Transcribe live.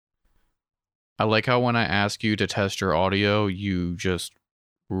I like how when I ask you to test your audio, you just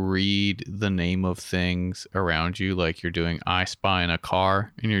read the name of things around you like you're doing I Spy in a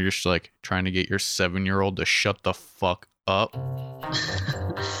car, and you're just like trying to get your 7-year-old to shut the fuck up.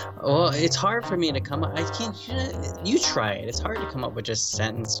 Well, it's hard for me to come up. I can't. You try it. It's hard to come up with just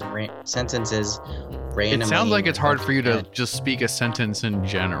sentences randomly. It sounds like it's hard for you to just speak a sentence in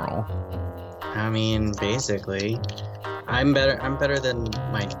general. I mean, basically, I'm better than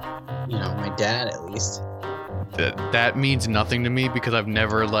my dad at least. That means nothing to me because I've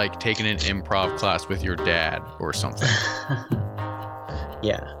never like taken an improv class with your dad or something.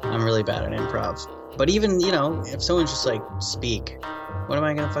 Yeah, I'm really bad at improv. But even, if someone just like speak, what am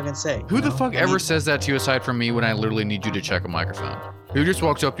I gonna fucking say? Who the fuck ever says that to you aside from me when I literally need you to check a microphone? Who just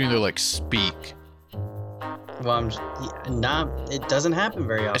walks up to you and they're like, speak? Well, it doesn't happen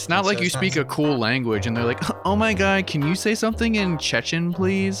very often. It's not like you speak a cool language and they're like, oh my god, can you say something in Chechen,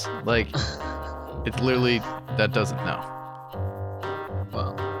 please? Like, it's literally, that doesn't know.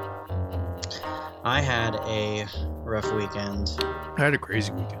 Well, I had a rough weekend. I had a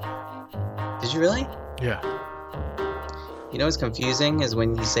crazy weekend. Did you really? Yeah. You know what's confusing is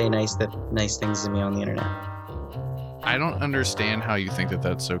when you say nice things to me on the internet. I don't understand how you think that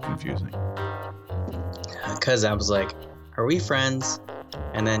that's so confusing. Because I was like, are we friends?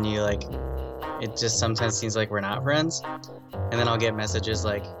 And then you like, it just sometimes seems like we're not friends. And then I'll get messages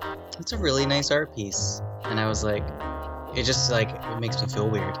like, it's a really nice art piece. And I was like, it just like, it makes me feel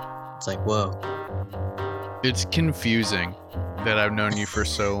weird. It's like, whoa. It's confusing that I've known you for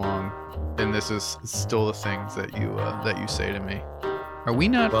so long. And this is still the things that you say to me. Are we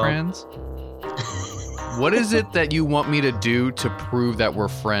not friends? What is it that you want me to do to prove that we're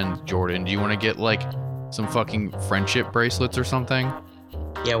friends, Jordan? Do you want to get like some fucking friendship bracelets or something?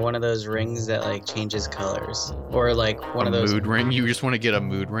 Yeah, one of those rings that like changes colors, or like one of those mood ring. You just want to get a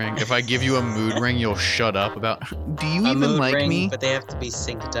mood ring. If I give you a mood ring, you'll shut up about. Do you a even mood like ring, me? But they have to be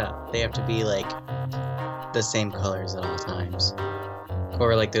synced up. They have to be like the same colors at all times,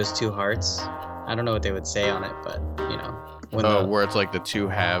 or like those two hearts. I don't know what they would say on it, but where it's like the two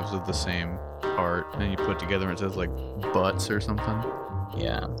halves of the same heart, and you put together and it says like butts or something.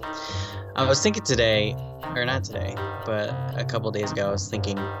 Yeah. I was thinking today, or not today, but a couple days ago, I was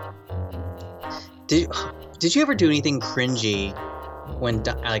thinking, did you ever do anything cringy when,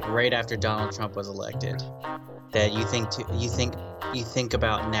 like, right after Donald Trump was elected, that you think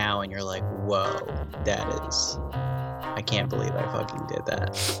about now and you're like, whoa, I can't believe I fucking did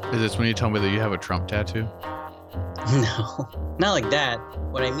that. Is this when you tell me that you have a Trump tattoo? No, not like that.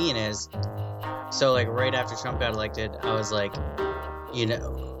 What I mean is, so like right after Trump got elected, I was like,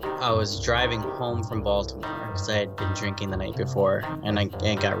 I was driving home from Baltimore because I had been drinking the night before, and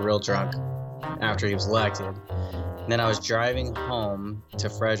I got real drunk after he was elected. And then I was driving home to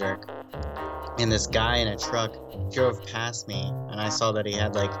Frederick, and this guy in a truck drove past me, and I saw that he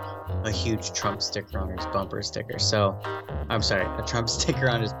had like a huge Trump sticker on his bumper sticker. So, I'm sorry, a Trump sticker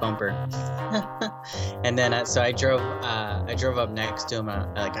on his bumper. And then so I drove up next to him,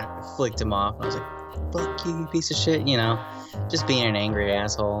 and I flicked him off. I was like, fuck you, you piece of shit, just being an angry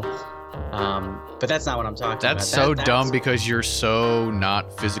asshole. But that's not what I'm talking about. That's so dumb because you're so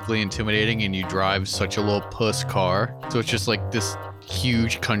not physically intimidating and you drive such a little puss car. So it's just like this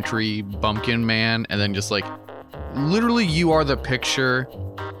huge country bumpkin man, and then just like literally you are the picture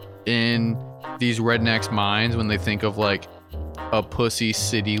in these rednecks' minds when they think of like a pussy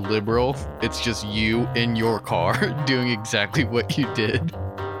city liberal. It's just you in your car doing exactly what you did.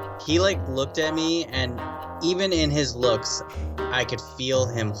 He like looked at me, and even in his looks, I could feel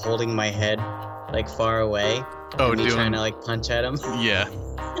him holding my head like far away. Oh, me trying to like punch at him. Yeah.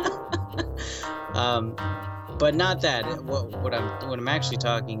 But not that. What I'm actually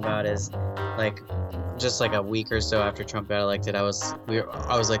talking about is like just like a week or so after Trump got elected, I was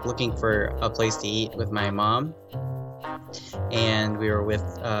like looking for a place to eat with my mom, and we were with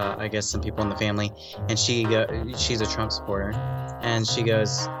I guess some people in the family, and she's a Trump supporter, and she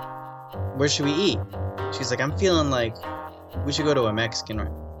goes, where should we eat? She's like, I'm feeling like we should go to a Mexican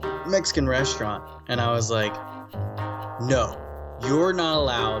restaurant. And I was like, no, you're not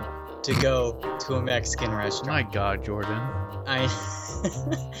allowed to go to a Mexican restaurant. My God, Jordan. And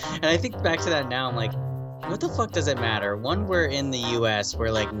I think back to that now, I'm like, what the fuck does it matter? One, we're in the U.S.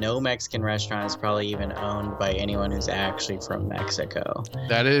 where like no Mexican restaurant is probably even owned by anyone who's actually from Mexico.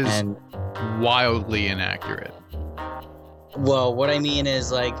 That is wildly inaccurate. Well, what I mean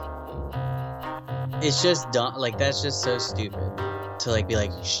is like, it's just dumb. Like, that's just so stupid to like be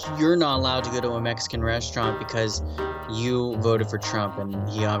like, you're not allowed to go to a Mexican restaurant because you voted for Trump and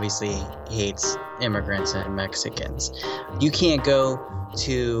he obviously hates immigrants and Mexicans. You can't go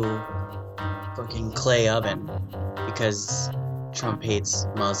to fucking clay oven because Trump hates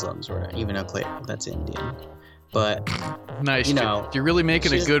Muslims, or even though clay that's Indian. But Nice. you know, you're really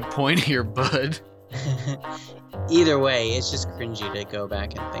making a good point here, bud. either way, it's just cringy to go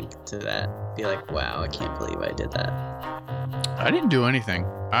back and think to that. Be like, wow, I can't believe I did that. I didn't do anything.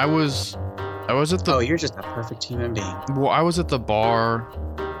 I was at the. Oh, you're just a perfect human being. Well, I was at the bar.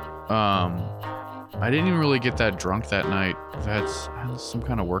 I didn't even really get that drunk that night. I had some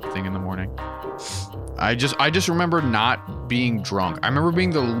kind of work thing in the morning. I just remember not being drunk. I remember being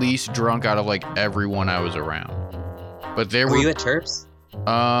the least drunk out of like everyone I was around. But were you at Terps?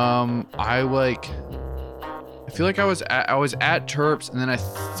 I feel like I was at Terps, and then I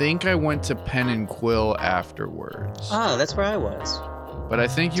think I went to Pen and Quill afterwards. Oh, that's where I was. But I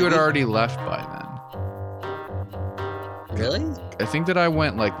think you had already left by then. Really? I think that I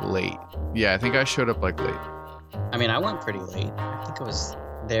went like late. Yeah, I think I showed up like late. I mean, I went pretty late. I think I was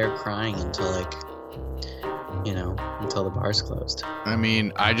there crying until like, until the bars closed. I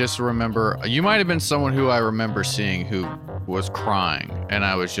mean, I just remember you might have been someone who I remember seeing who was crying, and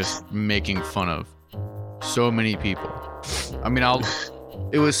I was just making fun of so many people. I mean,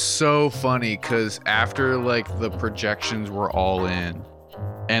 it was so funny because after like the projections were all in,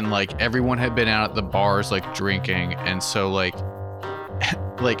 and like everyone had been out at the bars like drinking, and so like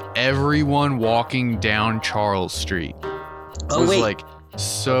everyone walking down Charles Street was like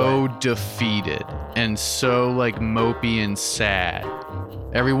so defeated and so like mopey and sad.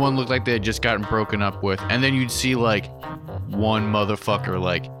 Everyone looked like they had just gotten broken up with, and then you'd see like one motherfucker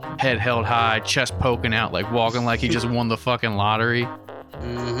like head held high, chest poking out, like walking like he just won the fucking lottery.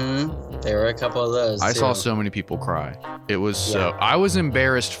 Mm-hmm. There were a couple of those. I saw so many people cry. It was so. I was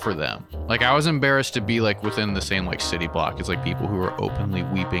embarrassed for them. Like I was embarrassed to be like within the same like city block as like people who were openly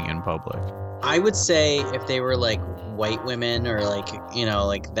weeping in public. I would say if they were like white women or like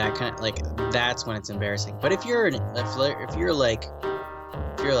like that kind of like that's when it's embarrassing. But if you're like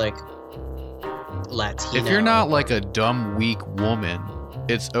Latino, if you're not like a dumb weak woman,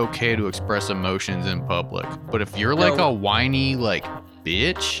 it's okay to express emotions in public. But if you're like a whiny like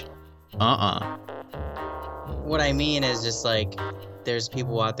bitch, What I mean is just like there's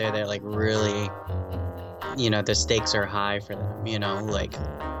people out there that like really, the stakes are high for them. Like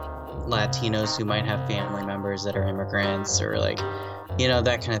Latinos who might have family members that are immigrants or like,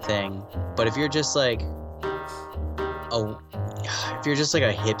 that kind of thing. But if you're just like a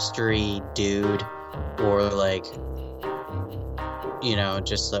hipstery dude, or like,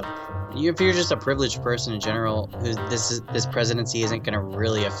 if you're just a privileged person in general, who this presidency isn't going to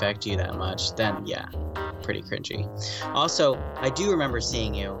really affect you that much, then yeah, pretty cringy. Also, I do remember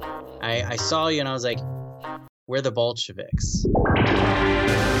seeing you. I saw you and I was like, we're the Bolsheviks.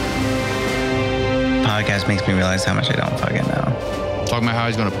 Podcast makes me realize how much I don't fucking know. Talking about how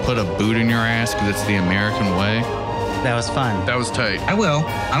he's gonna put a boot in your ass because it's the American way. That was fun. That was tight. I will.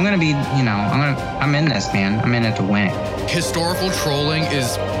 I'm gonna be, I'm in this, man. I'm in it to win it. Historical trolling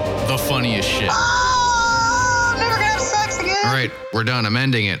is the funniest shit. Oh, never gonna have sex again. All right, we're done. I'm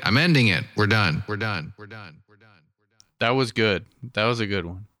ending it. We're done. That was good. That was a good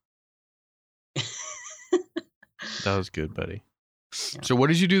one. That was good, buddy. Yeah. So what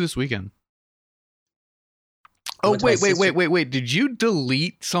did you do this weekend? Oh, wait. Did you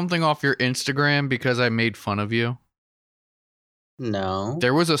delete something off your Instagram because I made fun of you? No.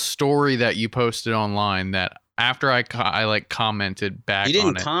 There was a story that you posted online that after I commented back on it. You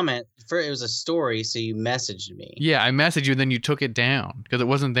didn't comment. It was a story, so you messaged me. Yeah, I messaged you, then you took it down because it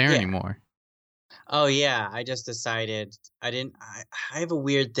wasn't there anymore. Oh, yeah. I just decided I have a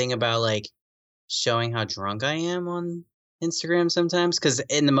weird thing about like showing how drunk I am on Instagram sometimes, because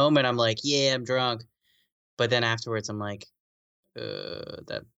in the moment I'm like, yeah, I'm drunk. But then afterwards, I'm like,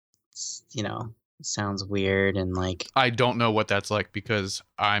 that, sounds weird. And like, I don't know what that's like because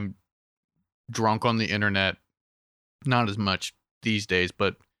I'm drunk on the internet. Not as much these days,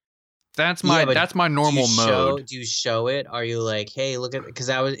 but that's my normal mode. Do you show it? Are you like, hey, look at, because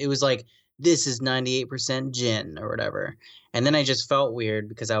it was like, this is 98% gin or whatever. And then I just felt weird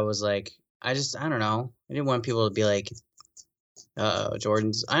because I was like, I don't know. I didn't want people to be like,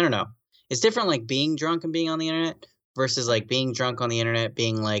 Jordan's, I don't know. It's different, like being drunk and being on the internet versus like being drunk on the internet,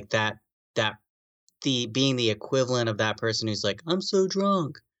 being like being the equivalent of that person who's like, I'm so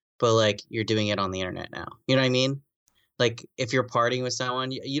drunk, but like you're doing it on the internet now. You know what I mean? Like if you're partying with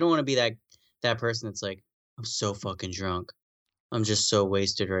someone, you don't want to be that person that's like, I'm so fucking drunk. I'm just so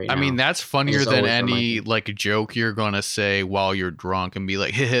wasted right now. I mean, that's funnier than any like joke you're gonna say while you're drunk and be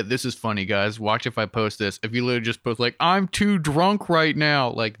like, hey, this is funny, guys. Watch if I post this. If you literally just post like, I'm too drunk right now,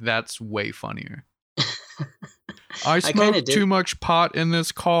 like that's way funnier. I smoked too much pot in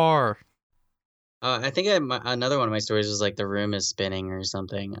this car. I think another one of my stories was like the room is spinning or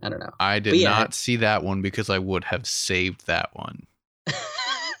something. I don't know. I did But yeah. not see that one because I would have saved that one.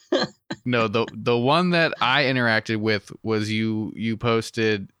 No, the one that I interacted with was you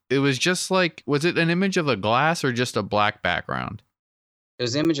posted. It was just like, was it an image of a glass or just a black background? It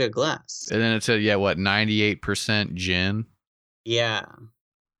was an image of glass. And then it said, yeah, what, 98% gin? Yeah.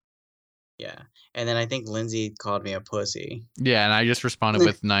 Yeah. And then I think Lindsay called me a pussy. Yeah, and I just responded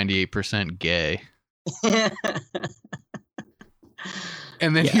with 98% gay.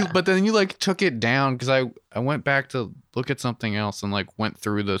 And then you like took it down because I went back to look at something else and like went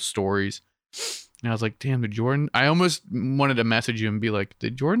through the stories. And I was like, damn, did Jordan? I almost wanted to message you and be like,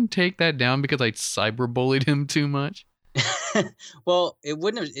 did Jordan take that down because I cyberbullied him too much? Well, it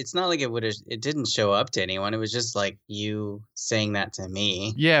wouldn't have. It's not like it didn't show up to anyone. It was just like you saying that to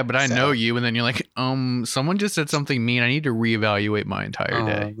me. Yeah, but I know you, and then you're like, someone just said something mean. I need to reevaluate my entire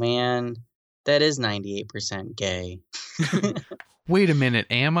day. Man, that is 98% gay. Wait a minute,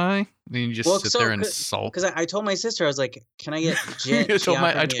 am I? Then you just sit there and sulk. Because I told my sister, I was like, "Can I get gin?" I told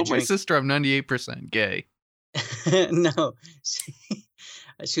my sister I'm 98% gay. No,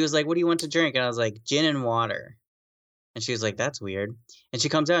 she was like, "What do you want to drink?" And I was like, "Gin and water." And she was like, "That's weird." And she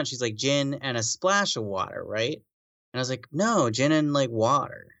comes out and she's like, "Gin and a splash of water, right?" And I was like, "No, gin and like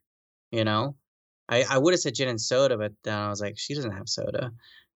water." You know, I would have said gin and soda, but then I was like, she doesn't have soda.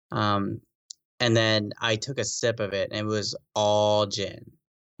 And then I took a sip of it, and it was all gin,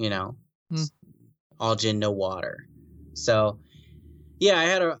 all gin, no water. So, yeah, I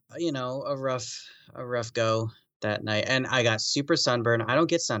had a rough go that night, and I got super sunburned. I don't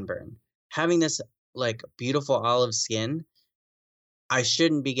get sunburn. Having this like beautiful olive skin, I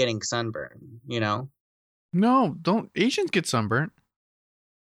shouldn't be getting sunburn, No, don't Asians get sunburnt?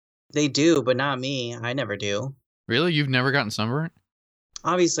 They do, but not me. I never do. Really? You've never gotten sunburnt?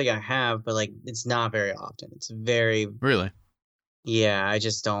 Obviously I have, but like it's not very often. It's very Really? Yeah, I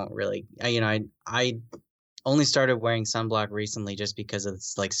just don't really. I only started wearing sunblock recently just because of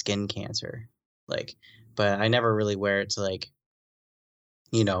it's like skin cancer. Like, but I never really wear it to like,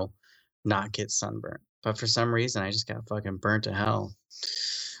 not get sunburnt. But for some reason, I just got fucking burnt to hell.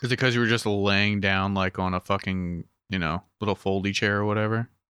 Is it because you were just laying down like on a fucking, little foldy chair or whatever?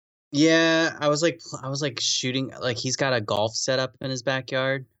 Yeah, I was like shooting. Like he's got a golf setup in his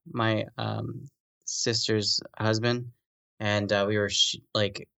backyard. My sister's husband, and we were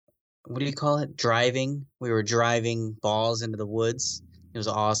like, what do you call it? Driving. We were driving balls into the woods. It was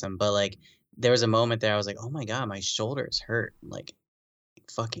awesome. But like, there was a moment there I was like, oh my god, my shoulders hurt like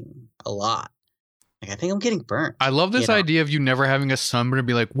fucking a lot. Like I think I'm getting burnt. I love this idea of you never having a sunburn and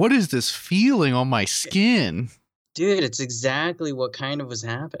be like, what is this feeling on my skin? Dude, it's exactly what kind of was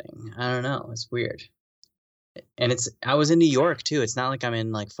happening. I don't know. It's weird. And I was in New York too. It's not like I'm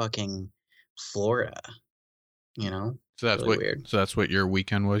in like fucking Florida, So that's really weird. So that's what your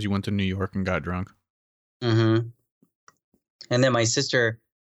weekend was? You went to New York and got drunk? Mm-hmm. And then my sister,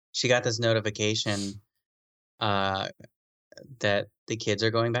 she got this notification that the kids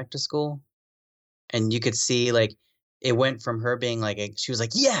are going back to school. And you could see like it went from her being like, she was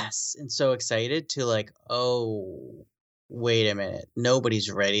like, yes, and so excited to like, oh, wait a minute.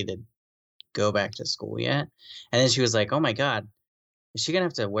 Nobody's ready to go back to school yet. And then she was like, oh my God, is she going to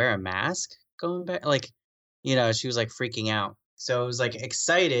have to wear a mask going back? Like, she was like freaking out. So it was like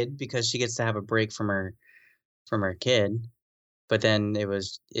excited because she gets to have a break from her kid. But then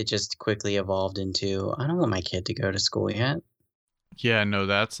it just quickly evolved into, I don't want my kid to go to school yet. Yeah, no,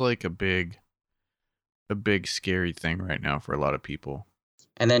 that's like a big scary thing right now for a lot of people.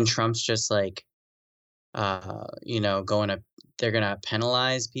 And then Trump's just like, they're going to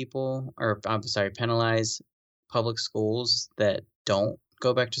penalize people, or I'm sorry, penalize public schools that don't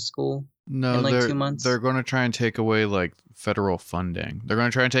go back to school in like 2 months. They're going to try and take away like federal funding. They're going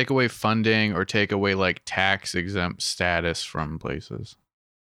to try and take away funding or take away like tax exempt status from places.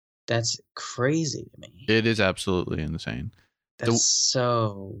 That's crazy to me. It is absolutely insane. That's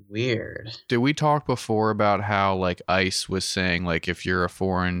so weird. Did we talk before about how like ICE was saying like if you're a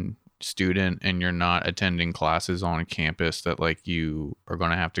foreign student and you're not attending classes on campus that like you are going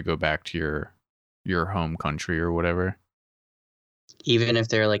to have to go back to your home country or whatever? Even if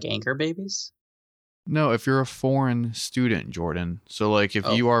they're like anchor babies? No, if you're a foreign student, Jordan. So like if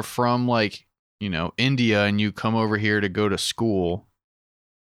you are from like, India and you come over here to go to school,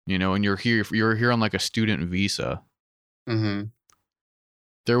 and you're here on like a student visa. Mm-hmm.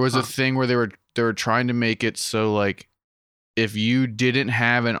 There was a thing where they were trying to make it so like if you didn't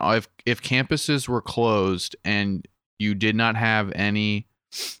have if campuses were closed and you did not have any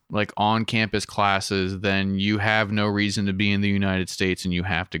like on campus classes, then you have no reason to be in the United States and you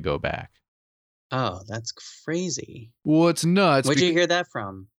have to go back. Oh, that's crazy. Well, it's nuts. Where'd you hear that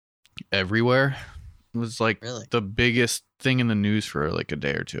from? Everywhere. It was like Really? the biggest thing in the news for like a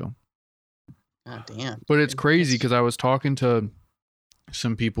day or two. God damn. But it's dude. crazy That's- because I was talking to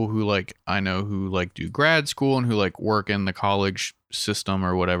some people who like I know who like do grad school and who like work in the college system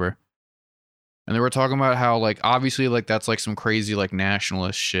or whatever. And they were talking about how like obviously like that's like some crazy like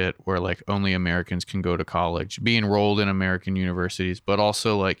nationalist shit where like only Americans can go to college, be enrolled in American universities, but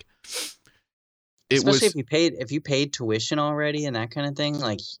also like it especially was if you paid tuition already and that kind of thing,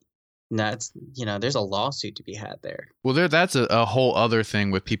 like that's there's a lawsuit to be had there. well that's a whole other thing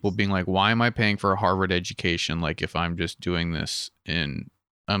with people being like, why am I paying for a Harvard education like if I'm just doing this in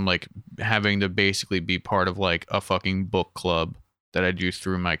I'm like having to basically be part of like a fucking book club that I do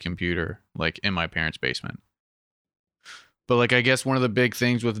through my computer, like in my parents' basement. But like, I guess one of the big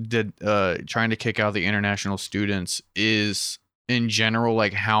things with trying to kick out the international students is in general,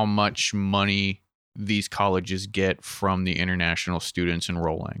 like how much money these colleges get from the international students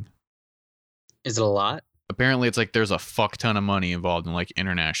enrolling. Is it a lot? Apparently it's like there's a fuck ton of money involved in like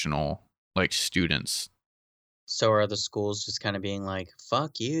international like students. So are the schools just kind of being like,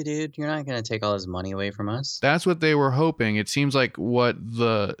 fuck you, dude, you're not gonna take all this money away from us? That's what they were hoping. It seems like what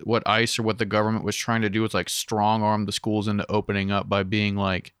ICE or what the government was trying to do was like strong arm the schools into opening up by being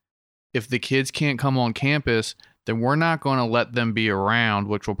like, if the kids can't come on campus, then we're not going to let them be around,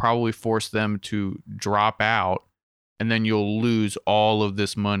 which will probably force them to drop out, and then you'll lose all of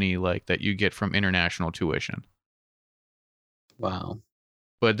this money like that you get from international tuition. Wow.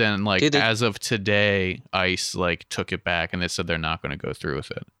 But then like Dude, as of today, ICE like took it back and they said they're not going to go through with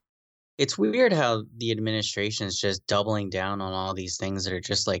it. it's weird how the administration is just doubling down on all these things that are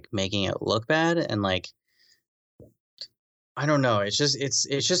just like making it look bad, and like I don't know, it's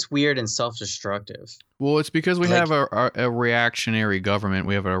just weird and self-destructive. Well, it's because we Like- have a reactionary government.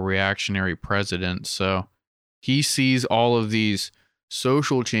 We have a reactionary president. So he sees all of these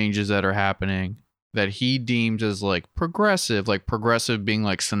social changes that are happening that he deems as like progressive being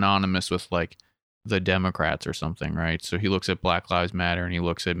like synonymous with like the Democrats or something, right? So he looks at Black Lives Matter and he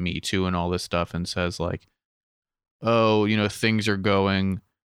looks at Me Too and all this stuff and says like, oh, things are going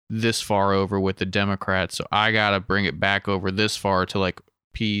this far over with the Democrats, so I gotta bring it back over this far to like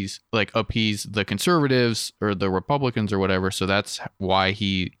appease the conservatives or the Republicans or whatever. So that's why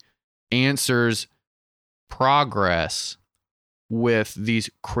he answers progress with these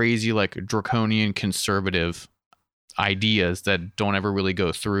crazy like draconian conservative ideas that don't ever really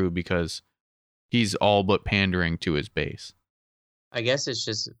go through because he's all but pandering to his base. I guess it's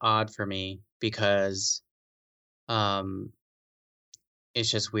just odd for me because it's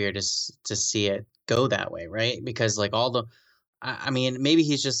just weird to see it go that way, right? Because like I mean, maybe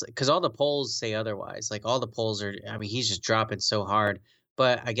he's just because all the polls say otherwise. Like all the polls are, I mean, he's just dropping so hard.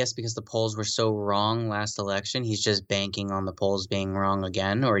 But I guess because the polls were so wrong last election, he's just banking on the polls being wrong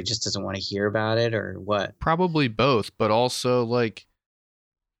again, or he just doesn't want to hear about it, or what? Probably both, but also like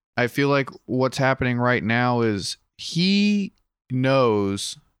I feel like what's happening right now is he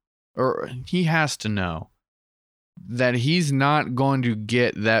knows, or he has to know, that he's not going to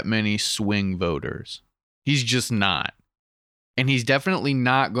get that many swing voters. He's just not. And he's definitely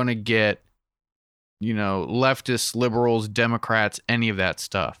not going to get, leftists, liberals, Democrats, any of that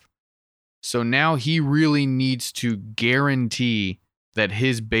stuff. So now he really needs to guarantee that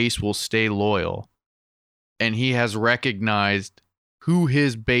his base will stay loyal. And he has recognized who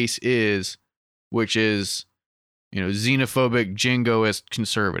his base is, which is, xenophobic, jingoist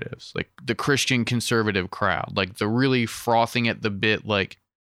conservatives, like the Christian conservative crowd, like the really frothing at the bit, like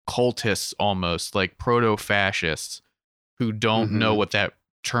cultists almost, like proto-fascists who don't know what that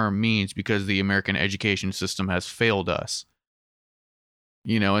term means because the American education system has failed us.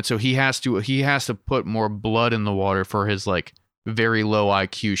 And so he has to put more blood in the water for his like very low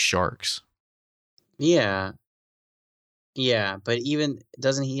IQ sharks. Yeah. Yeah, but even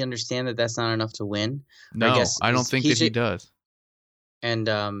doesn't he understand that that's not enough to win? No, I don't think that he does. And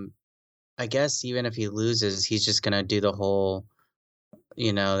I guess even if he loses, he's just gonna do the whole,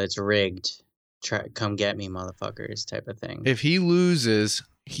 it's rigged. Come get me, motherfuckers, type of thing. If he loses,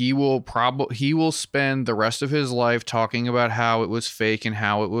 he will spend the rest of his life talking about how it was fake and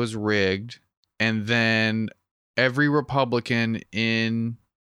how it was rigged, and then every Republican in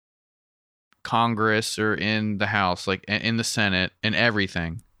Congress or in the House, like in the Senate and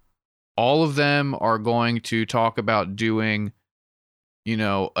everything, all of them are going to talk about doing,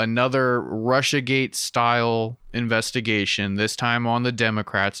 another Russiagate style investigation, this time on the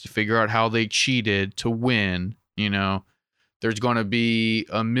Democrats to figure out how they cheated to win. There's going to be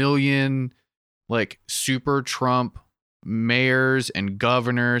a million like super Trump mayors and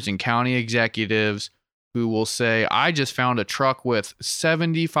governors and county executives who will say, I just found a truck with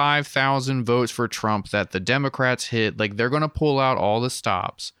 75,000 votes for Trump that the Democrats hit. Like, they're going to pull out all the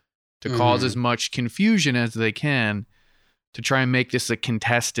stops to cause as much confusion as they can to try and make this a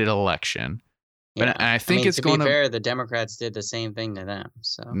contested election. Yeah. And I think it's to going be fair, the Democrats did the same thing to them.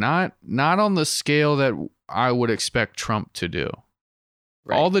 So not on the scale that I would expect Trump to do.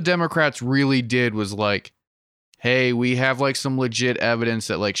 Right. All the Democrats really did was like, hey, we have like some legit evidence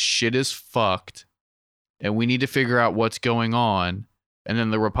that like shit is fucked and we need to figure out what's going on. And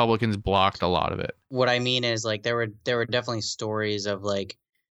then the Republicans blocked a lot of it. What I mean is, like, there were definitely stories of, like,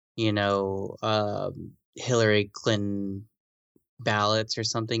 you know, Hillary Clinton ballots or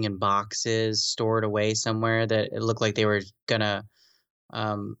something in boxes stored away somewhere that it looked like they were gonna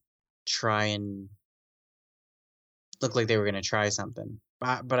try something.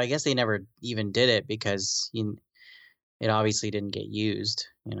 But I guess they never even did it because it obviously didn't get used,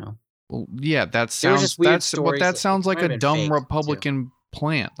 you know. Well, yeah, that There was sounds just weird that stories. sounds It like might have a been dumb fake, Republican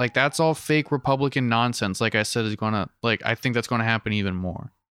plant. Like, that's all fake Republican nonsense. Like I said, is gonna, like, I think that's gonna happen even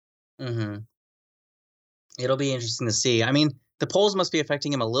more. Mm-hmm. It'll be interesting to see. I mean, the polls must be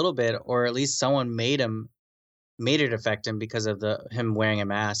affecting him a little bit, or at least someone made it affect him because of him wearing a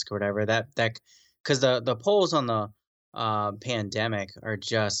mask or whatever. That because the polls on the pandemic are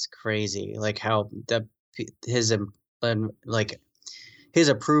just crazy. Like how his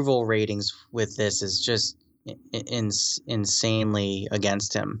approval ratings with this is just insanely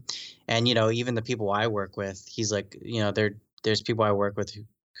against him. And, you know, even the people I work with, he's like, you know, there's people I work with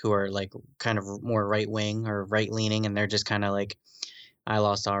who are like kind of more right wing or right leaning, and they're just kind of like, I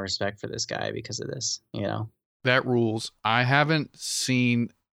lost all respect for this guy because of this, you know. That rules. I haven't seen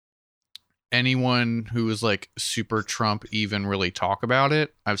anyone who is like super Trump even really talk about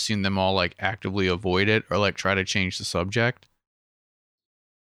it. I've seen them all like actively avoid it or like try to change the subject.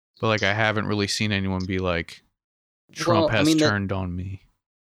 But like, I haven't really seen anyone be like, Trump has turned on me.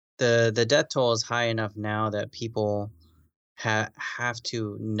 The death toll is high enough now that people have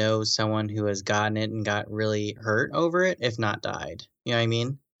to know someone who has gotten it and got really hurt over it, if not died. You know what I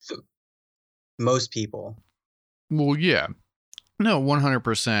mean? Most people. Well, yeah. No,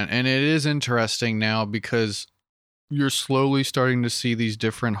 100%. And it is interesting now because you're slowly starting to see these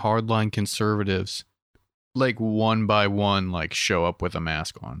different hardline conservatives, like one by one, like show up with a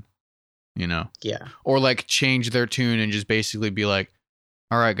mask on, you know? Yeah. Or like change their tune and just basically be like,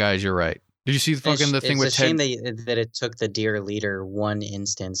 all right, guys, you're right. Did you see the fucking the thing with Ted? It's a shame that it took the dear leader one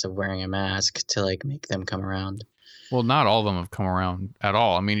instance of wearing a mask to like make them come around. Well, not all of them have come around at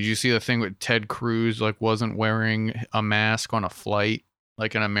all. I mean, did you see the thing with Ted Cruz, like wasn't wearing a mask on a flight,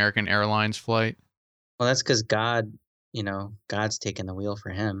 like an American Airlines flight? Well, that's because God, you know, God's taking the wheel for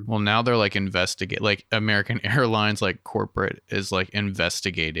him. Well, now they're like like American Airlines, like corporate is like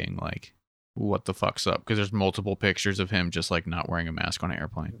investigating like what the fuck's up, because there's multiple pictures of him just like not wearing a mask on an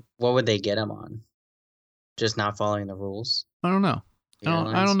airplane. What would they get him on? Just not following the rules? I don't know.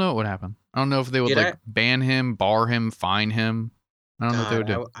 I don't know what would happen. I don't know if they would ban him, bar him, fine him. I don't know what they would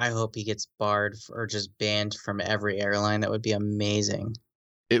do. I hope he gets barred or just banned from every airline. That would be amazing.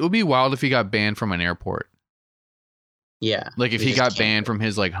 It would be wild if he got banned from an airport. Yeah. Like if he got banned from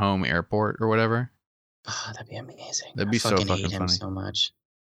his like home airport or whatever. Oh, that'd be amazing. That'd be so fucking hate him funny. So much.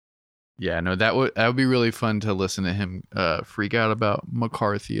 Yeah, no, that would be really fun to listen to him freak out about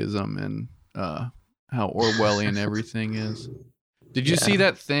McCarthyism and how Orwellian everything is. Did you see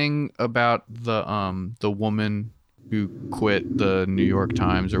that thing about the woman who quit the New York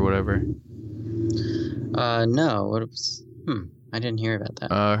Times or whatever? No. What was? I didn't hear about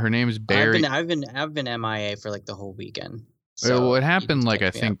that. Her name's Barry. I've been MIA for like the whole weekend. So well, it happened like I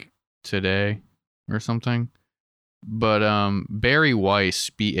think today or something. But Barry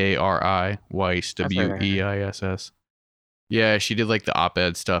Weiss, Bari Weiss, Weiss. Yeah, she did like the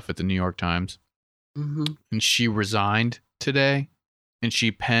op-ed stuff at the New York Times. Mm-hmm. And she resigned today. And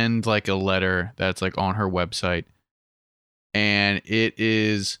she penned like a letter that's like on her website. And it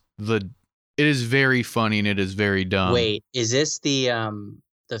is very funny and it is very dumb. Wait, is this the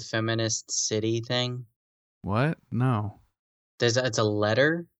feminist city thing? What? No. It's a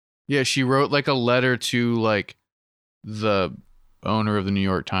letter? Yeah, she wrote like a letter to like the owner of the New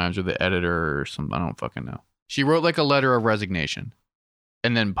York Times or the editor or something. I don't fucking know. She wrote like a letter of resignation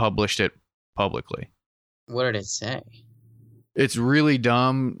and then published it publicly. What did it say? It's really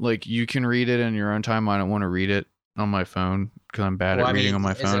dumb. Like, you can read it in your own time. I don't want to read it on my phone because I'm bad at reading on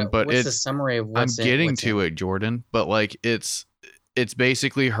my phone. But what's the summary of what's I'm getting to it, Jordan. But like, it's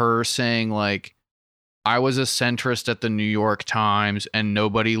basically her saying like, I was a centrist at the New York Times and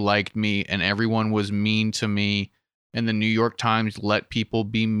nobody liked me and everyone was mean to me. and the New York Times let people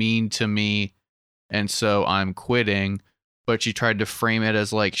be mean to me, and so I'm quitting. But she tried to frame it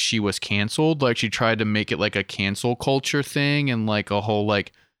as like she was canceled. Like she tried to make it like a cancel culture thing and like a whole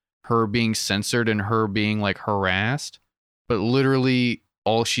like her being censored and her being like harassed. But literally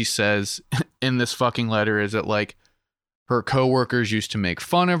all she says in this fucking letter is that like her coworkers used to make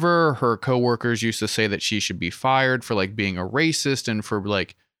fun of her. Her coworkers used to say that she should be fired for like being a racist and for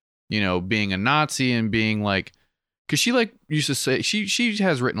like, you know, being a Nazi and being like, cause she like used to say she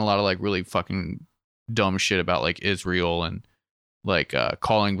has written a lot of like really fucking dumb shit about like Israel and like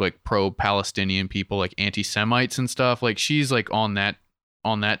calling like pro-Palestinian people like anti-Semites and stuff. Like she's like on that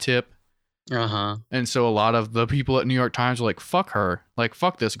tip. Uh-huh. And so a lot of the people at New York Times were like, fuck her. Like,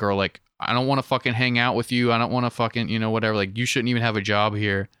 fuck this girl. Like, I don't want to fucking hang out with you. I don't want to fucking, you know, whatever. Like, you shouldn't even have a job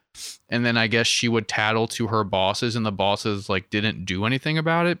here. And then I guess she would tattle to her bosses and the bosses like didn't do anything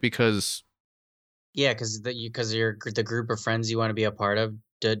about it because. Yeah, because the group of friends you want to be a part of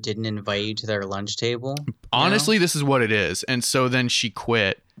didn't invite you to their lunch table. Honestly, this is what it is. And so then she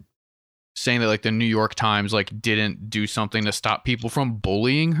quit, saying that like the New York Times like didn't do something to stop people from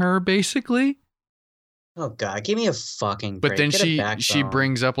bullying her, basically. Oh God, give me a fucking break. But then she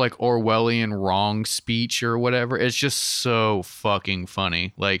brings up like Orwellian wrong speech or whatever. It's just so fucking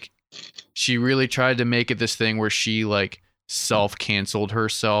funny. Like she really tried to make it this thing where she like self-canceled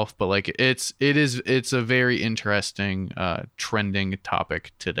herself, but like it's a very interesting trending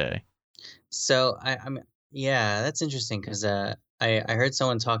topic today. So I'm yeah, that's interesting because I heard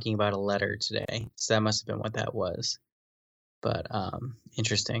someone talking about a letter today, so that must have been what that was. But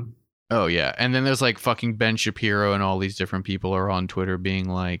interesting. Oh yeah, and then there's like fucking Ben Shapiro and all these different people are on Twitter being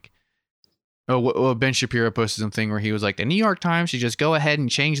like, oh, well, Ben Shapiro posted something where he was like, the New York Times should just go ahead and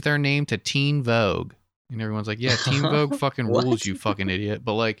change their name to Teen Vogue. And everyone's like, yeah, Teen Vogue fucking rules, you fucking idiot.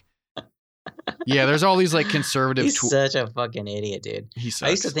 But like, yeah, there's all these like conservative. He's such a fucking idiot, dude. He sucks.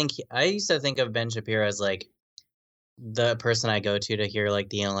 I used to think of Ben Shapiro as like the person I go to hear like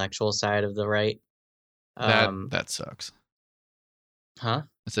the intellectual side of the right. That sucks. Huh?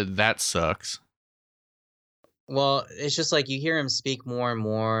 I said that sucks. Well, it's just like you hear him speak more and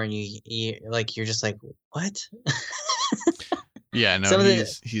more, and you like you're just like, what? Yeah, no,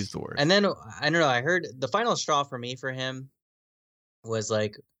 he's the worst. And then I don't know. I heard the final straw for him was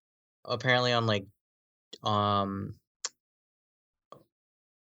like apparently on like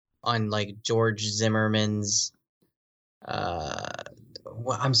George Zimmerman's.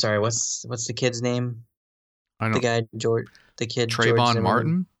 I'm sorry. What's the kid's name? The guy the kid Trayvon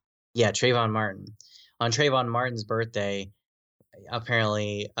Martin. Yeah, Trayvon Martin. On Trayvon Martin's birthday,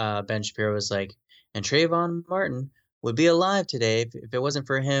 apparently Ben Shapiro was like, and Trayvon Martin would be alive today if it wasn't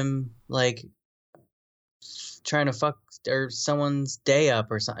for him like trying to fuck or someone's day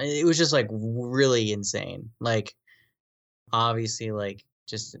up or something. It was just like really insane. Like obviously like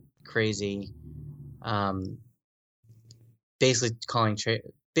just crazy.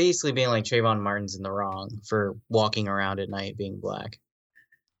 Basically being like Trayvon Martin's in the wrong for walking around at night being black.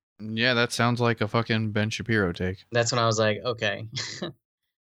 Yeah, that sounds like a fucking Ben Shapiro take. That's when I was like, okay.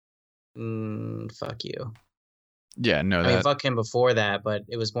 Fuck you. Yeah, no, I mean, fuck him before that, but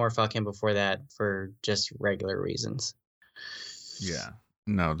it was more fuck him before that for just regular reasons. Yeah.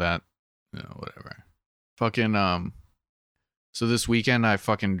 No, whatever. Fucking, so this weekend I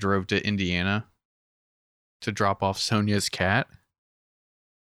fucking drove to Indiana to drop off Sonia's cat.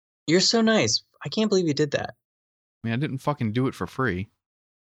 You're so nice. I can't believe you did that. I mean, I didn't fucking do it for free.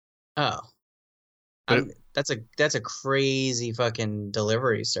 Oh. That's a crazy fucking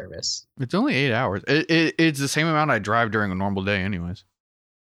delivery service. It's only 8 hours. It's the same amount I drive during a normal day anyways.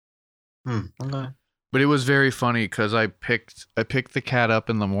 Okay. But it was very funny because I picked the cat up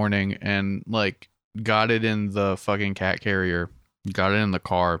in the morning and like got it in the fucking cat carrier, got it in the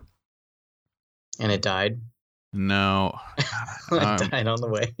car. And it died? No. It died on the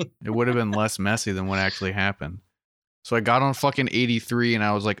way. It would have been less messy than what actually happened. So I got on fucking 83 and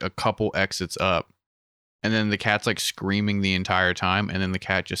I was like a couple exits up. And then the cat's like screaming the entire time. And then the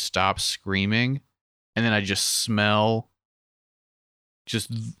cat just stops screaming. And then I just smell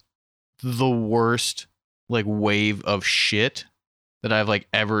just the worst like wave of shit that I've like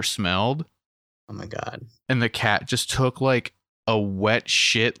ever smelled. Oh my God. And the cat just took like a wet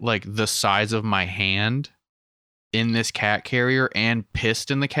shit like the size of my hand in this cat carrier and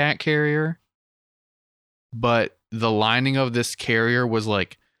pissed in the cat carrier. But the lining of this carrier was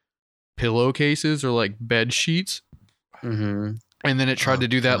like pillowcases or like bed sheets. Mm-hmm. And then it tried to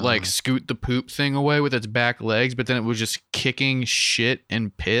do that like scoot the poop thing away with its back legs, but then it was just kicking shit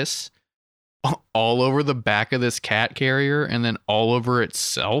and piss all over the back of this cat carrier and then all over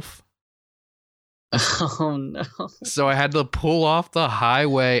itself. Oh no. So I had to pull off the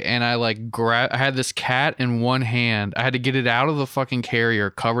highway and I like I had this cat in one hand. I had to get it out of the fucking carrier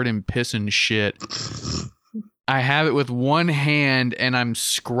covered in piss and shit. I have it with one hand and I'm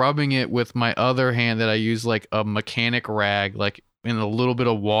scrubbing it with my other hand that I use like a mechanic rag, like in a little bit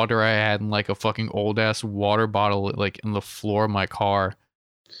of water I had in like a fucking old ass water bottle, like in the floor of my car.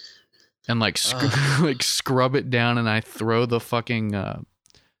 And like, like scrub it down and I throw the fucking,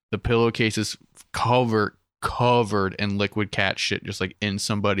 the pillowcases covered in liquid cat shit, just like in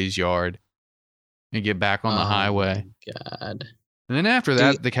somebody's yard, and get back on the highway. God. And then after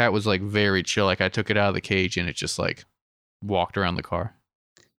that, the cat was like very chill. Like I took it out of the cage and it just like walked around the car.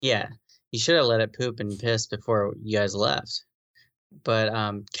 Yeah, you should have let it poop and piss before you guys left. But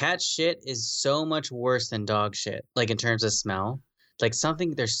cat shit is so much worse than dog shit. Like in terms of smell, like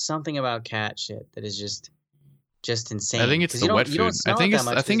there's something about cat shit that is just insane. I think it's the wet food.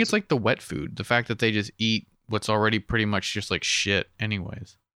 I think it's like the wet food. The fact that they just eat what's already pretty much just like shit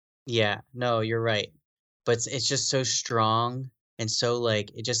anyways. Yeah, no, you're right. But it's just so strong and so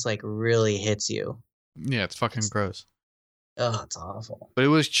like it just like really hits you. Yeah, it's fucking gross. Oh, it's awful. But it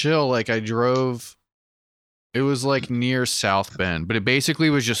was chill. Like I drove, it was like near South Bend, but it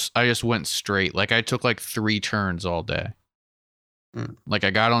basically was I just went straight. Like I took like 3 turns all day. Like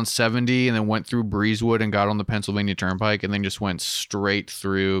I got on 70 and then went through Breezewood and got on the Pennsylvania Turnpike and then just went straight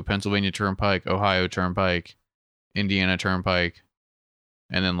through Pennsylvania Turnpike, Ohio Turnpike, Indiana Turnpike,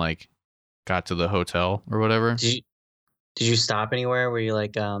 and then like got to the hotel or whatever. Did you stop anywhere? Were you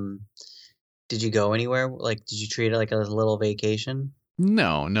like did you go anywhere? Like did you treat it like a little vacation?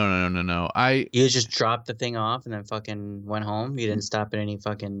 No. You just dropped the thing off and then fucking went home? You didn't stop at any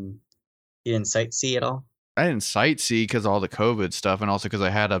fucking you didn't sightsee at all? I didn't sightsee because of all the COVID stuff and also because I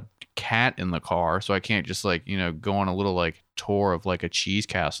had a cat in the car, so I can't just like, go on a little like tour of like a cheese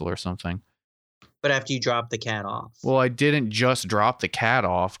castle or something. But after you dropped the cat off. Well, I didn't just drop the cat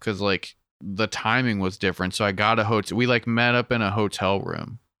off because like the timing was different. So I got a hotel. We like met up in a hotel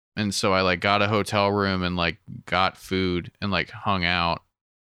room. And so I like got a hotel room and like got food and like hung out.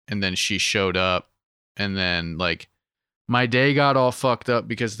 And then she showed up and then like my day got all fucked up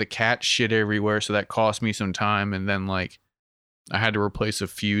because the cat shit everywhere. So that cost me some time. And then like I had to replace a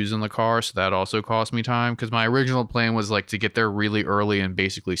fuse in the car. So that also cost me time because my original plan was like to get there really early and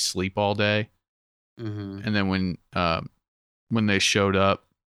basically sleep all day. Mm-hmm. And then when they showed up,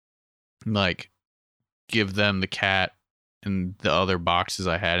 like give them the cat and the other boxes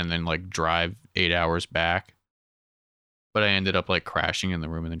I had and then like drive 8 hours back. But I ended up like crashing in the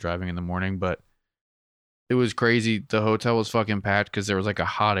room and then driving in the morning. But it was crazy. The hotel was fucking packed because there was like a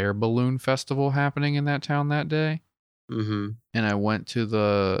hot air balloon festival happening in that town that day. Mm-hmm. And I went to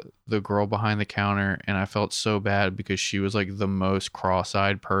the girl behind the counter and I felt so bad because she was like the most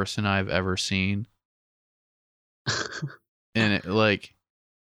cross-eyed person I've ever seen. And it like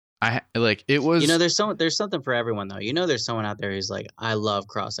it was, there's something for everyone though. There's someone out there who's like, I love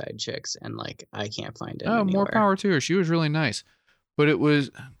cross-eyed chicks and like I can't find it anywhere. More power to her. She was really nice. But it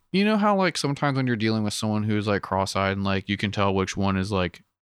was, how like sometimes when you're dealing with someone who's like cross-eyed and like you can tell which one is like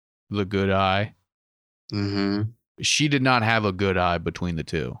the good eye. Mm-hmm. She did not have a good eye between the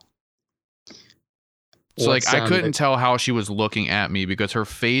two. So like I couldn't tell how she was looking at me because her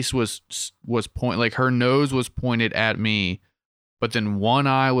face was like her nose was pointed at me, but then one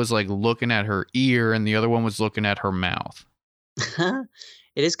eye was like looking at her ear and the other one was looking at her mouth. It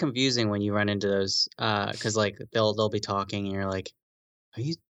is confusing when you run into those because like they'll be talking and you're like, are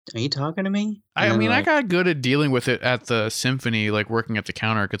you talking to me? I mean, I got good at dealing with it at the symphony, like working at the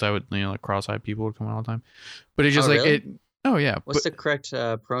counter because I would, like cross-eyed people would come in all the time. But it's just like really? it. Oh yeah. What's the correct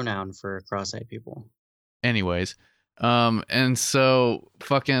pronoun for cross-eyed people? Anyways, and so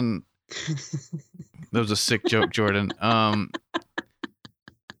fucking that was a sick joke, Jordan.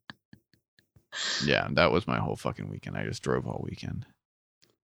 Yeah, that was my whole fucking weekend. I just drove all weekend.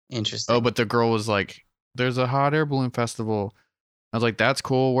 Interesting. Oh, but the girl was like, "There's a hot air balloon festival." I was like, "That's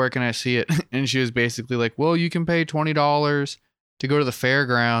cool. Where can I see it?" And she was basically like, "Well, you can pay $20 to go to the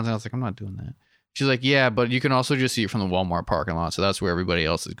fairgrounds." And I was like, "I'm not doing that." She's like, "Yeah, but you can also just see it from the Walmart parking lot, so that's where everybody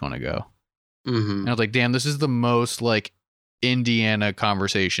else is going to go." Mm-hmm. And I was like, "Damn, this is the most like Indiana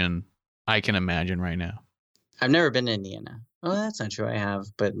conversation I can imagine right now." I've never been to Indiana. Oh, that's not true. I have,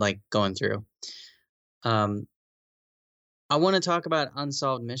 but like going through. I want to talk about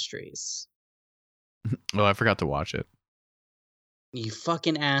Unsolved Mysteries. Oh, I forgot to watch it. You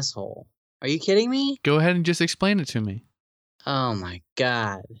fucking asshole. Are you kidding me? Go ahead and just explain it to me. Oh my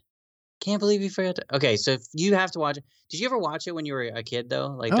God. Can't believe you forgot to. Okay, so if you have to watch it. Did you ever watch it when you were a kid though?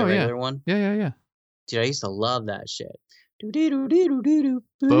 Like the regular one? Yeah. Dude, I used to love that shit.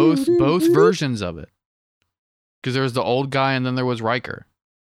 Both versions of it. Because there was the old guy and then there was Riker.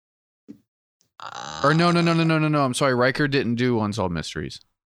 Or no. I'm sorry. Riker didn't do Unsolved Mysteries.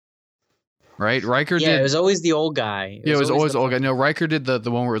 Right? Riker did. Yeah, it was always the old guy. It was always the old guy. No, Riker did the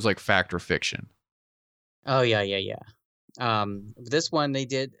one where it was like fact or fiction. Oh, yeah. This one they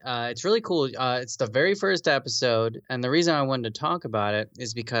did. It's really cool. It's the very first episode, and the reason I wanted to talk about it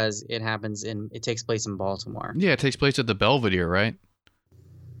is because it takes place in Baltimore. Yeah, it takes place at the Belvedere, right?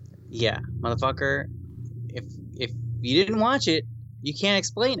 Yeah, motherfucker. If you didn't watch it, you can't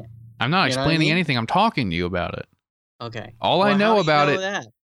explain it. I'm not explaining anything. I'm talking to you about it. Okay. All I know about it that?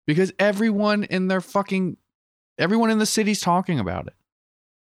 because everyone in the city's talking about it.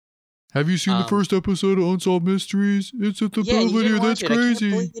 Have you seen the first episode of Unsolved Mysteries? It's at the Belvedere. That's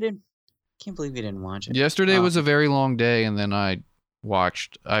crazy. Can't believe you didn't watch it. Yesterday was a very long day, and then I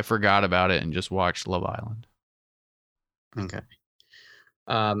forgot about it and just watched Love Island. Okay.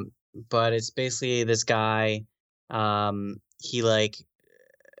 But it's basically this guy.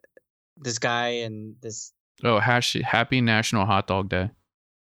 This guy and this. Oh, happy National Hot Dog Day.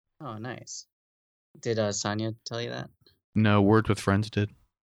 Oh, nice. Did Sonia tell you that? No, Words with Friends did.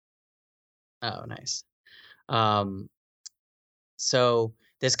 Oh, nice. So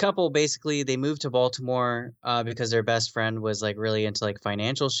this couple basically they moved to Baltimore because their best friend was like really into like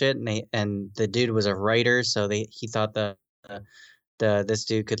financial shit, and the dude was a writer, so he thought this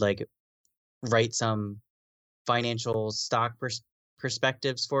dude could like write some financial stock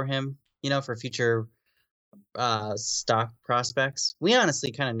perspectives for him, for future stock prospects. We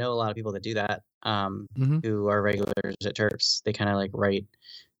honestly kind of know a lot of people that do that, who are regulars at Terps. They kind of like write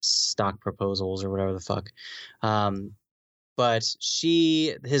stock proposals or whatever the fuck. But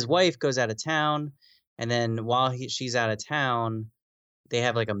his wife goes out of town, and then while she's out of town, they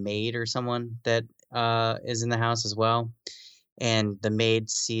have like a maid or someone that is in the house as well. And the maid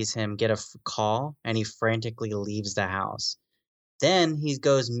sees him get a call, and he frantically leaves the house. Then he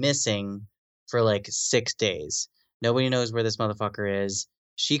goes missing for like 6 days. Nobody knows where this motherfucker is.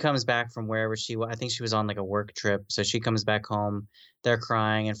 She comes back from wherever I think she was on like a work trip. So she comes back home. They're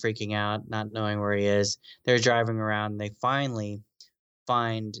crying and freaking out, not knowing where he is. They're driving around. And they finally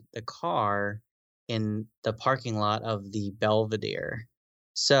find the car in the parking lot of the Belvedere.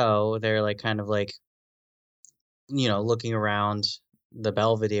 So they're like kind of like, looking around the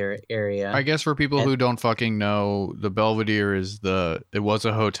Belvedere area. I guess for people who don't fucking know, the Belvedere it was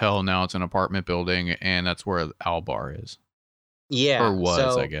a hotel, now it's an apartment building, and that's where Al Bar is. Yeah. Or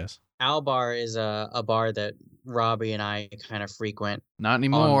was, I guess. Al Bar is a bar that Robbie and I kind of frequent. Not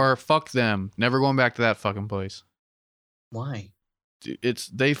anymore. Fuck them. Never going back to that fucking place. Why?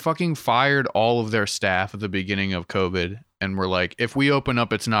 They fucking fired all of their staff at the beginning of COVID, and were like, if we open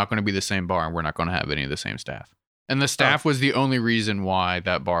up, it's not going to be the same bar, and we're not going to have any of the same staff. And the staff was the only reason why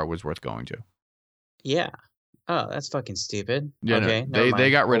that bar was worth going to. Yeah. Oh, that's fucking stupid. Yeah, okay. No,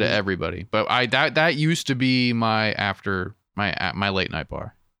 they got rid of everybody. But that used to be my late night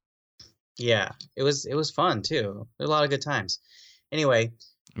bar. Yeah. It was fun too. There were a lot of good times. Anyway,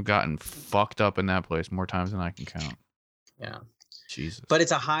 I've gotten fucked up in that place more times than I can count. Yeah. Jesus. But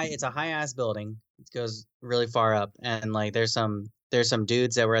it's a high ass building. It goes really far up, and like there's some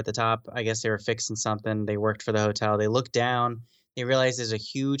dudes that were at the top. I guess they were fixing something. They worked for the hotel. They look down. They realize there's a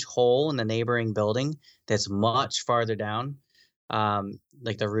huge hole in the neighboring building that's much farther down,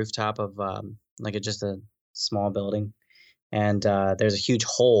 like the rooftop of just a small building, and there's a huge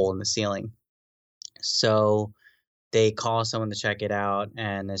hole in the ceiling. So they call someone to check it out,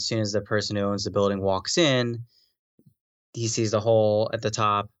 and as soon as the person who owns the building walks in, he sees the hole at the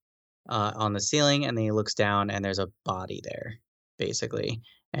top on the ceiling, and then he looks down, and there's a body there, basically.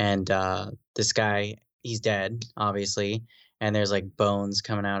 And this guy, he's dead, obviously, and there's like bones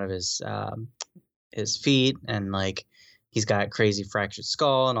coming out of his feet, and like he's got crazy fractured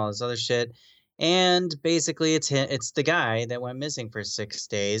skull and all this other shit. And basically, it's the guy that went missing for 6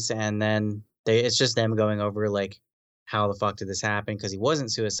 days, and then it's just them going over like how the fuck did this happen, because he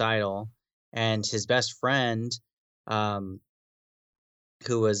wasn't suicidal, and his best friend,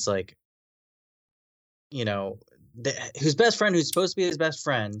 who was like, whose best friend, who's supposed to be his best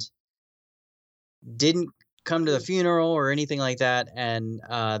friend, didn't come to the funeral or anything like that. And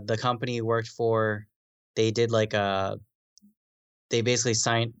the company he worked for, they did like they basically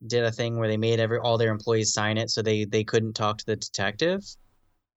did a thing where they made all their employees sign it, so they couldn't talk to the detective.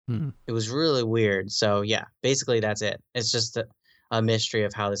 It was really weird. So yeah, basically that's it. It's just a mystery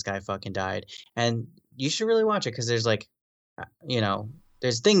of how this guy fucking died, and you should really watch it because there's like,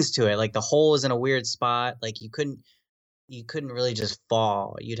 there's things to it. Like the hole is in a weird spot. Like you couldn't really just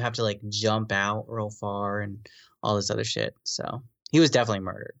fall. You'd have to like jump out real far and all this other shit. So he was definitely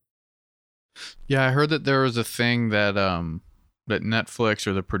murdered. Yeah, I heard that there was a thing that that Netflix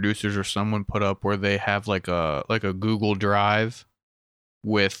or the producers or someone put up where they have like a Google Drive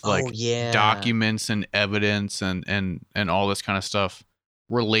with like documents and evidence and all this kind of stuff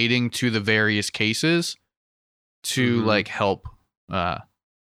relating to the various cases to like help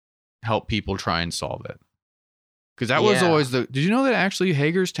people try and solve it. Because that was always did you know that actually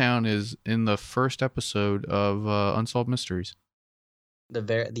Hagerstown is in the first episode of Unsolved Mysteries?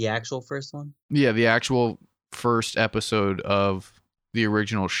 The actual first one? Yeah, the actual first episode of the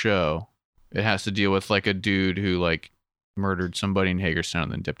original show. It has to deal with like a dude who like murdered somebody in Hagerstown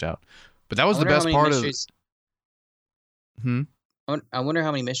and then dipped out. But that was the best part of it. I wonder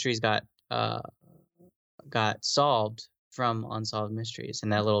how many mysteries got solved from Unsolved Mysteries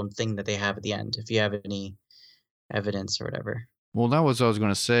and that little thing that they have at the end, if you have any evidence or whatever. Well, that was what I was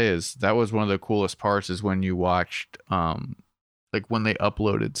going to say, is that was one of the coolest parts, is when you watched like when they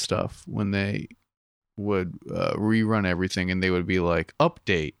uploaded stuff, when they would rerun everything and they would be like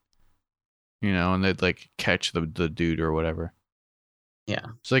update, you know, and they'd like catch the dude or whatever. Yeah.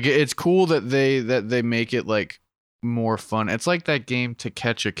 So like it's cool that they make it like more fun. It's like that game To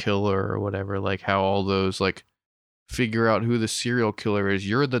Catch a Killer or whatever, like how all those like figure out who the serial killer is.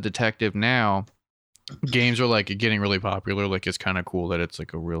 You're the detective now. Games are like getting really popular. Like it's kind of cool that it's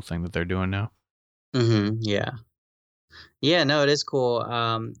like a real thing that they're doing now. Yeah. Yeah, no, it is cool.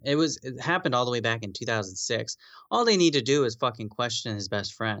 It happened all the way back in 2006. All they need to do is fucking question his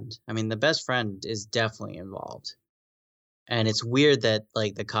best friend. I mean, the best friend is definitely involved. And it's weird that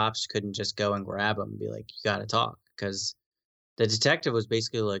like the cops couldn't just go and grab him and be like, you got to talk. Because the detective was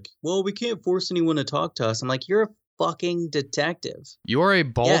basically like, well, we can't force anyone to talk to us. I'm like, you're a fucking detective. You are a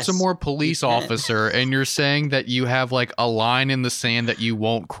Baltimore police officer, and you're saying that you have like a line in the sand that you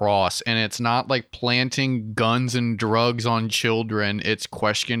won't cross, and it's not like planting guns and drugs on children. It's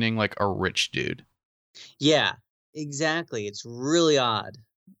questioning like a rich dude. Yeah, exactly. It's really odd.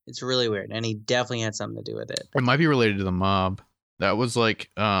 It's really weird, and he definitely had something to do with it. It might be related to the mob. That was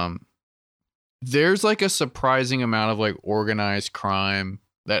like there's like a surprising amount of like organized crime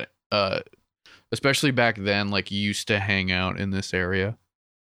that especially back then, like used to hang out in this area.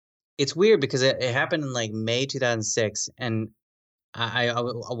 It's weird because it happened in like May 2006, and I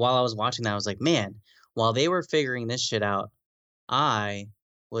while I was watching that, I was like, man, while they were figuring this shit out, I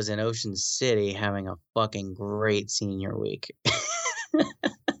was in Ocean City having a fucking great senior week.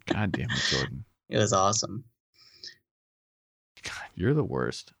 God damn it, Jordan. It was awesome. God, you're the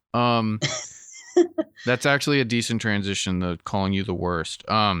worst. That's actually a decent transition to calling you the worst.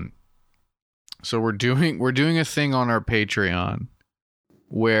 So we're doing a thing on our Patreon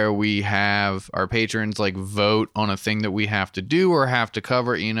where we have our patrons like vote on a thing that we have to do or have to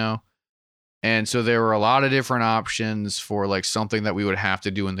cover, you know. And so there were a lot of different options for like something that we would have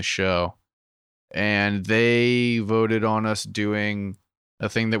to do in the show. And they voted on us doing a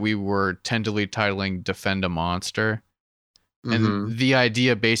thing that we were tentatively titling Defend a Monster. And the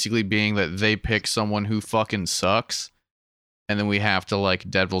idea basically being that they pick someone who fucking sucks, and then we have to like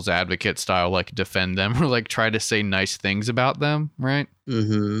devil's advocate style like defend them or like try to say nice things about them, right?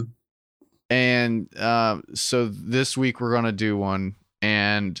 And so this week we're gonna do one,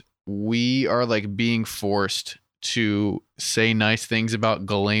 and we are like being forced to say nice things about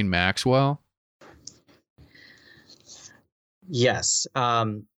Ghislaine Maxwell. Yes.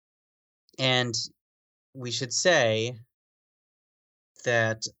 And we should say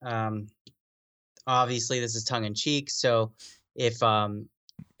that obviously this is tongue in cheek, so if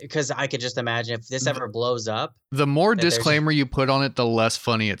because I could just imagine if this ever blows up, the more disclaimer you put on it, the less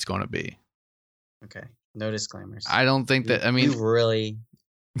funny it's going to be. Okay, no disclaimers. I don't think that, I mean, really,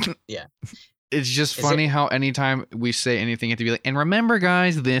 yeah. It's just funny how anytime we say anything, you have to be like, and remember,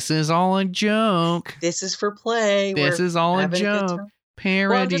 guys, this is all a joke. This is for play. This is all a joke. Parody.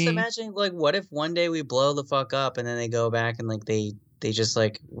 Well, I'm just imagining, like, what if one day we blow the fuck up and then they go back and like they just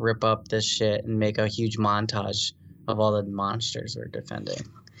like rip up this shit and make a huge montage of all the monsters we're defending.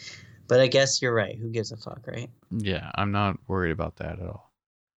 But I guess you're right. Who gives a fuck, right? Yeah, I'm not worried about that at all.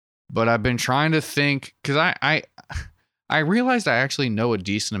 But I've been trying to think, because I realized I actually know a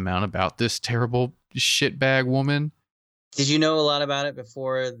decent amount about this terrible shitbag woman. Did you know a lot about it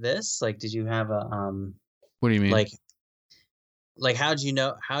before this? Like, did you have a What do you mean? Like how'd you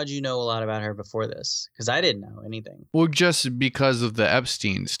know a lot about her before this? Because I didn't know anything. Well, just because of the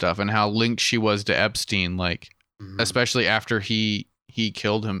Epstein stuff and how linked she was to Epstein, like especially after he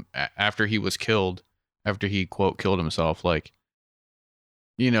killed him, after he was killed, after he quote killed himself, like,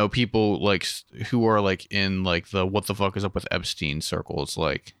 you know, people like who are like in like the what the fuck is up with Epstein circles,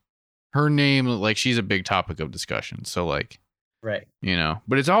 like her name, like, she's a big topic of discussion. So, like, Right. you know,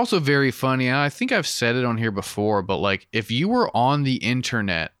 but it's also very funny. And I think I've said it on here before, but like, if you were on the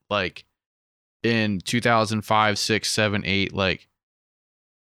internet, like in 2005, 6, 7, 8, like,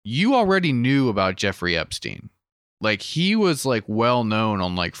 you already knew about Jeffrey Epstein. Like, he was like well known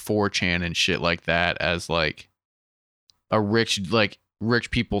on like 4chan and shit like that as like a rich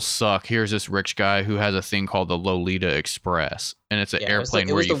people suck. Here's this rich guy who has a thing called the Lolita Express, and it's an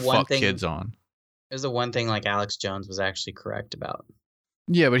airplane where you fuck kids on. It was the one thing like Alex Jones was actually correct about.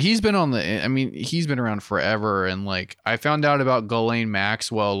 Yeah, but he's been he's been around forever. And like, I found out about Ghislaine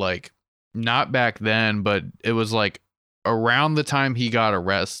Maxwell, like, not back then, but it was like around the time he got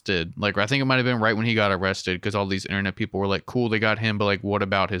arrested. Like, I think it might have been right when he got arrested, because all these internet people were like, cool, they got him, but like, what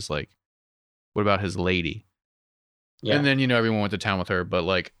about his lady? Yeah. And then, you know, everyone went to town with her. But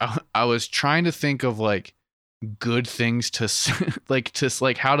like, I was trying to think of like good things to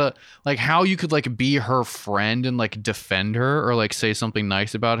how you could like be her friend and like defend her or like say something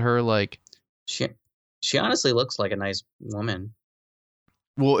nice about her. Like, she honestly looks like a nice woman.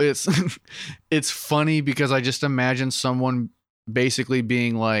 Well, it's funny because I just imagine someone basically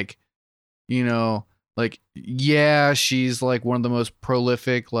being like, you know, like, yeah, she's like one of the most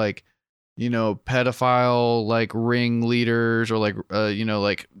prolific, like, you know, pedophile like ring leaders, or like you know,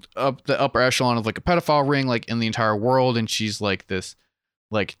 like up the upper echelon of like a pedophile ring like in the entire world, and she's like this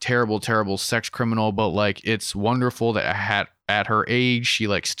like terrible sex criminal, but like, it's wonderful that at her age she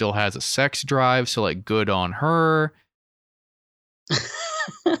like still has a sex drive, so like, good on her.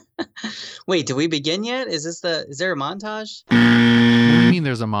 Wait, did we begin yet? Is there a montage? What do you mean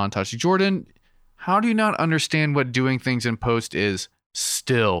there's a montage? Jordan, how do you not understand what doing things in post is?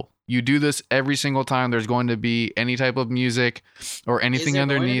 Still, you do this every single time there's going to be any type of music or anything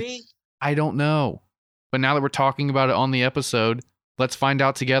underneath. I don't know. But now that we're talking about it on the episode, let's find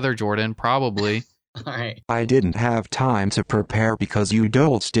out together, Jordan. Probably. All right. I didn't have time to prepare because you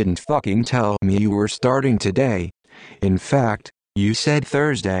dolts didn't fucking tell me you were starting today. In fact, you said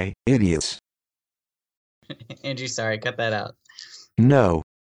Thursday, idiots. Andrew, sorry, cut that out. No.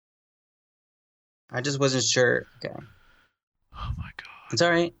 I just wasn't sure. Okay. Oh my god. It's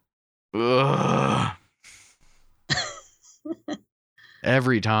all right. Ugh.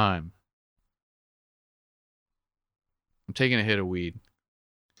 Every time. I'm taking a hit of weed.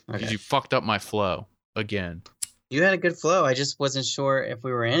 Because you fucked up my flow again. You had a good flow. I just wasn't sure if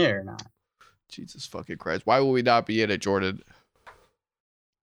we were in it or not. Jesus fucking Christ. Why will we not be in it, Jordan?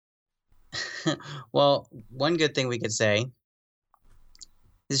 Well, one good thing we could say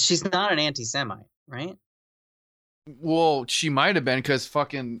is she's not an anti-Semite, right? Well, she might have been, because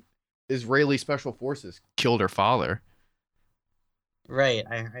fucking Israeli special forces killed her father. Right.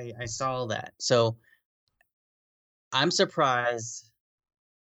 I saw that. So I'm surprised.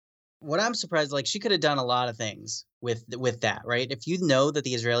 What I'm surprised, like, she could have done a lot of things with that, right? If you know that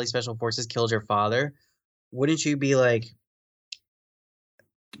the Israeli special forces killed your father, wouldn't you be like,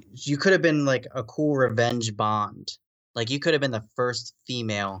 you could have been like a cool revenge Bond. Like, you could have been the first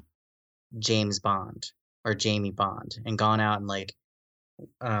female James Bond or Jamie Bond and gone out and like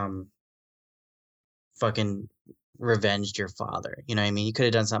fucking revenged your father. You know what I mean? You could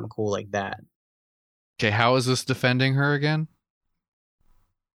have done something cool like that. Okay, how is this defending her again?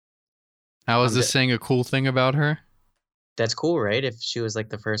 How is this saying a cool thing about her? That's cool, right? If she was like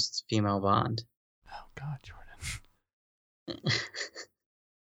the first female Bond. Oh God, Jordan.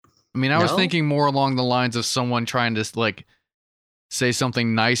 I mean, I was thinking more along the lines of someone trying to like say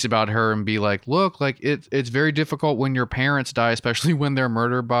something nice about her and be like, look, like it's very difficult when your parents die, especially when they're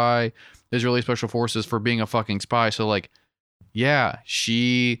murdered by Israeli special forces for being a fucking spy. So like, yeah,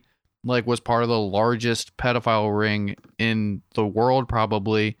 she like was part of the largest pedophile ring in the world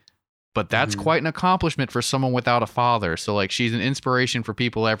probably, but that's quite an accomplishment for someone without a father. So like, she's an inspiration for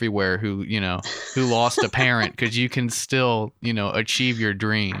people everywhere who, you know, who lost a parent, because you can still, you know, achieve your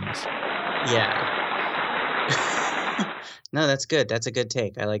dreams. Yeah. No, that's good. That's a good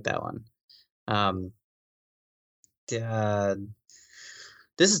take. I like that one.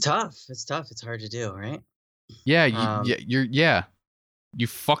 This is tough. It's tough. It's hard to do, right? Yeah, you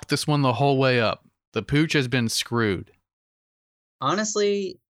fucked this one the whole way up. The pooch has been screwed.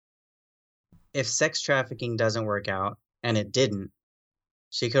 Honestly, if sex trafficking doesn't work out, and it didn't,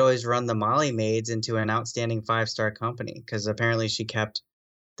 she could always run the Molly Maids into an outstanding 5-star company, because apparently she kept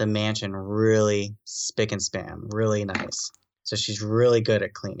the mansion really spick and span, really nice. So she's really good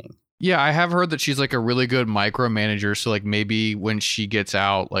at cleaning. Yeah, I have heard that she's like a really good micromanager. So like, maybe when she gets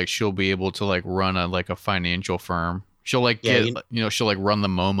out, like, she'll be able to like run a financial firm. She'll like she'll like run the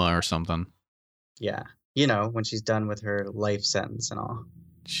MoMA or something. Yeah. You know, when she's done with her life sentence and all.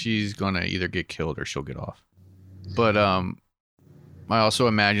 she's gonna either get killed or she'll get off. But I also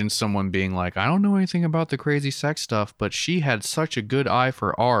imagine someone being like, I don't know anything about the crazy sex stuff, but she had such a good eye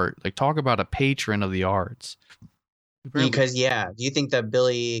for art. Like, talk about a patron of the arts. Because do you think that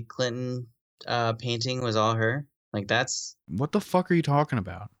Billy Clinton painting was all her? Like that's What the fuck are you talking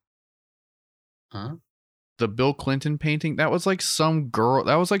about? huh? The Bill Clinton painting? That was like some girl.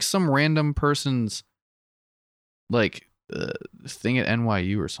 That was like some random person's like thing at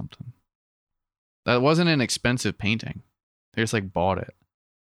NYU or something. That wasn't an expensive painting. They just like bought it.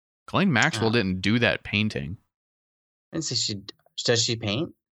 Ghislaine Maxwell didn't do that painting. I didn't say does she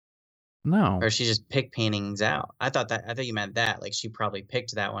paint? No. Or she just picked paintings out? I thought you meant that. Like she probably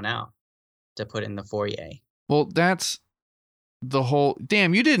picked that one out to put in the foyer. Well, that's the whole.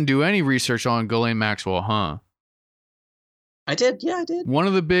 Damn, you didn't do any research on Ghislaine Maxwell, huh? I did. Yeah, I did. One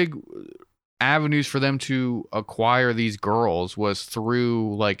of the big avenues for them to acquire these girls was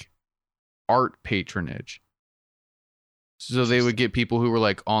through like art patronage. So they would get people who were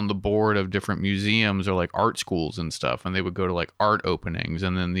like on the board of different museums or like art schools and stuff, and they would go to like art openings,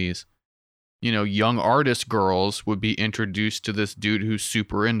 and then these, you know, young artist girls would be introduced to this dude who's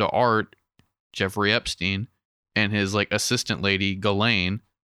super into art, Jeffrey Epstein, and his like assistant lady, Ghislaine.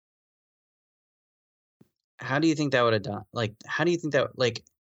 How do you think that would have done? Like, how do you think that, like,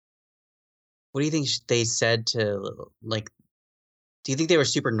 what do you think they said to, like, do you think they were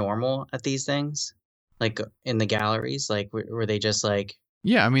super normal at these things? Like, in the galleries? Like, were they just like.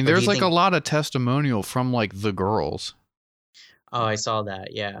 Yeah, I mean, there's like a lot of testimonial from like the girls. Oh, I saw that,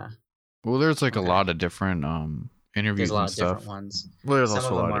 yeah. Well, there's like a lot of different interviews There's a lot and of stuff. different ones. Well, there's Some also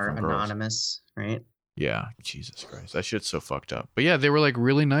of a lot them of are different girls. anonymous, right? Yeah, Jesus Christ, that shit's so fucked up. But yeah, they were like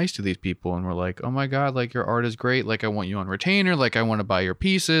really nice to these people and were like, oh my God, like your art is great. Like I want you on retainer. Like I want to buy your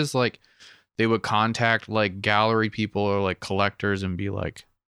pieces. Like they would contact like gallery people or like collectors and be like,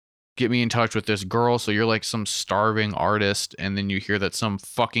 get me in touch with this girl. So you're like some starving artist. And then you hear that some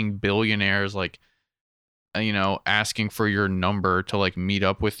fucking billionaire is like, you know, asking for your number to like meet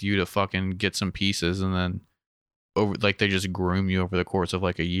up with you to fucking get some pieces. And then over like they just groom you over the course of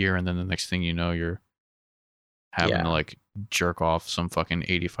like a year. And then the next thing you know, you're having to like jerk off some fucking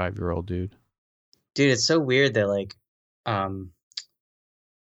 85-year-old dude. Dude, it's so weird that like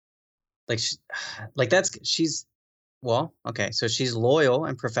she's well, okay, so she's loyal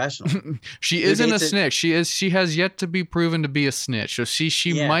and professional. She isn't a snitch. She has yet to be proven to be a snitch. So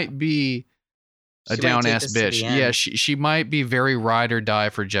she might be a down ass bitch. Yeah, she might be very ride or die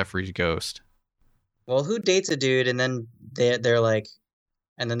for Jeffrey's ghost. Well, who dates a dude and then they're like,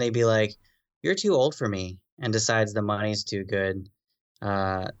 and then they'd be like, you're too old for me, and decides the money's too good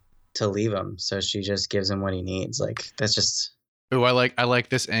to leave him. So she just gives him what he needs. Like that's just. Oh, I like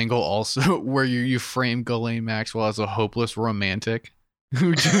this angle also where you frame Ghislaine Maxwell as a hopeless romantic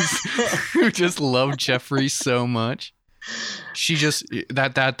who just loved Jeffrey so much. She just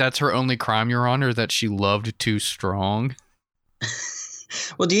that's her only crime, Your Honor, that she loved too strong.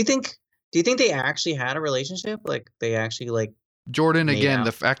 Well, do you think they actually had a relationship? Like they actually like Jordan, again,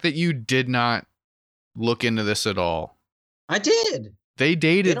 the fact that you did not look into this at all. I did. They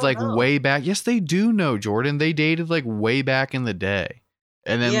dated like way back. Yes, they do know, Jordan. They dated like way back in the day.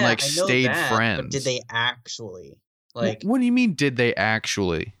 And then like stayed friends. But did they actually? Like what do you mean did they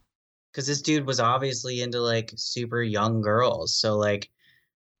actually? Because this dude was obviously into like super young girls. So like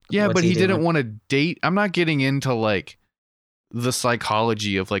yeah, but he didn't want to date. I'm not getting into like the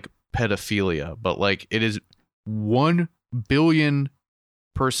psychology of like pedophilia, but like it is 1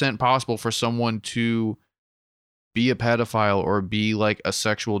 billion% possible for someone to be a pedophile or be like a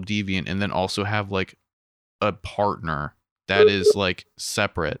sexual deviant and then also have like a partner that is like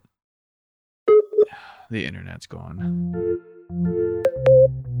separate. The internet's gone.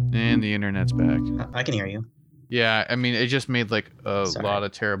 And the internet's back. I can hear you. Yeah, I mean, it just made like a lot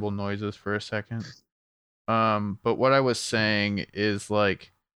of terrible noises for a second. But what I was saying is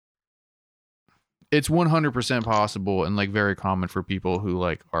like it's 100% possible and like very common for people who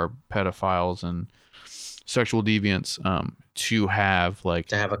like are pedophiles and sexual deviants to have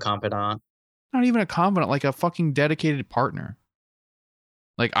a confidant. Not even a confidant, like a fucking dedicated partner.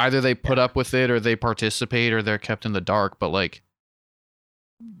 Like either they put up with it or they participate or they're kept in the dark, but like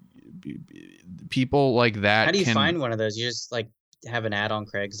people like that. How do you find one of those? You just like have an ad on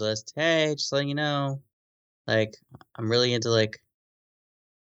Craigslist. Hey, just letting you know, like I'm really into like.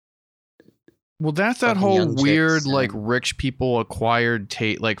 Well, that's that whole weird like rich people acquired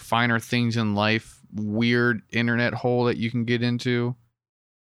like finer things in life weird internet hole that you can get into.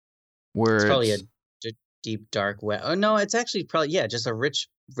 Where it's probably a deep dark web. Oh no, it's actually probably just a rich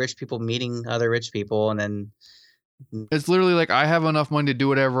people meeting other rich people and then It's literally like, I have enough money to do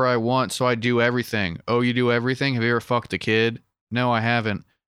whatever I want, so I do everything. Oh, you do everything? Have you ever fucked a kid? No, I haven't.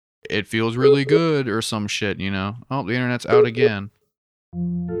 It feels really good or some shit, you know? Oh, the internet's out again.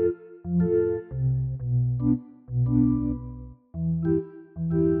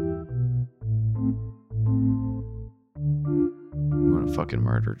 I'm gonna fucking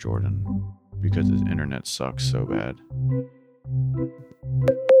murder Jordan because his internet sucks so bad.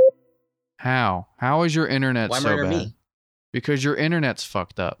 How? How is your internet Why so murder bad? me? Because your internet's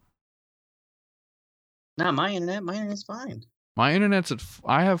fucked up. Not my internet. My internet's fine. My internet's at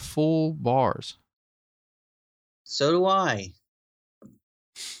I have full bars. So do I.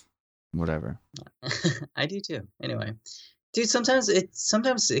 Whatever. I do too. Anyway, dude, sometimes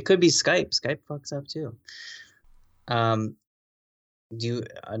it could be Skype. Skype fucks up too. Do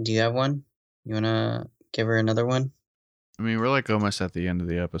you have one? You wanna give her another one? I mean, we're like almost at the end of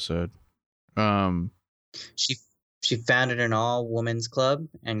the episode. She founded an all women's club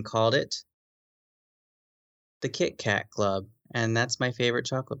and called it the Kit Kat Club, and that's my favorite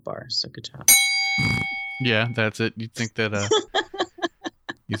chocolate bar. So good job. Yeah, that's it. You think that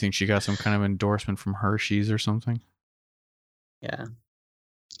you think she got some kind of endorsement from Hershey's or something? Yeah.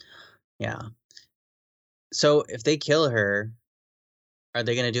 Yeah. So if they kill her, are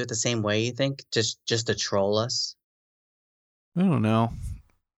they gonna do it the same way, you think? Just to troll us? I don't know.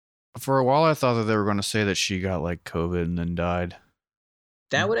 For a while, I thought that they were going to say that she got like COVID and then died.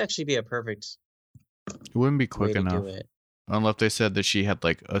 That would actually be a perfect It wouldn't be quick way to enough. do it. Unless they said that she had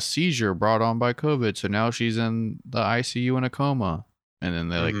like a seizure brought on by COVID, so now she's in the ICU in a coma, and then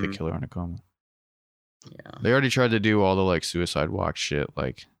they kill her in a coma. Yeah. They already tried to do all the like suicide watch shit,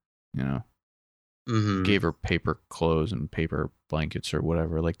 like, you know, gave her paper clothes and paper blankets or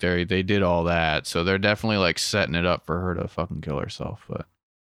whatever. Like they did all that, so they're definitely like setting it up for her to fucking kill herself. But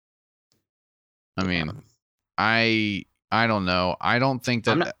I mean, I don't know. I don't think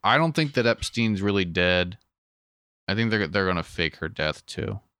that Epstein's really dead. I think they're gonna fake her death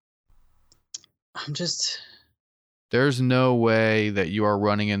too. There's no way that you are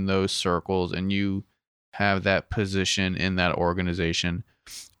running in those circles and you have that position in that organization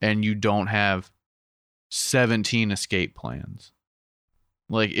and you don't have 17 escape plans.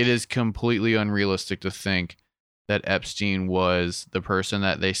 Like, it is completely unrealistic to think that Epstein was the person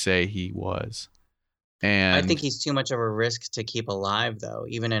that they say he was. And I think he's too much of a risk to keep alive, though,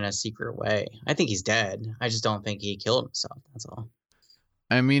 even in a secret way. I think he's dead. I just don't think he killed himself. That's all.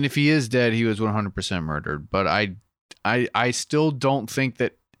 I mean, if he is dead, he was 100% murdered. But I still don't think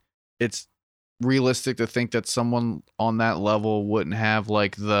that it's realistic to think that someone on that level wouldn't have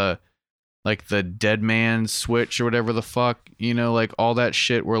like the dead man switch or whatever the fuck, you know, like all that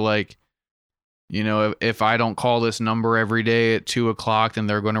shit where like, you know, if I don't call this number every day at 2:00, then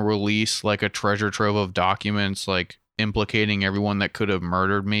they're going to release like a treasure trove of documents, like implicating everyone that could have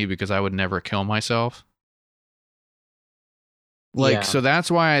murdered me because I would never kill myself. Like, Yeah. so that's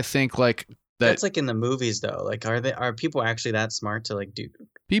why I think like That's like in the movies, though. Like, are people actually that smart to like do?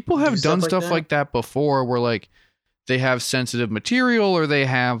 people have do done stuff stuff like like that before where like they have sensitive material or they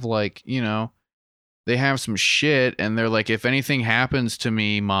have like, you know, they have some shit and they're like, if anything happens to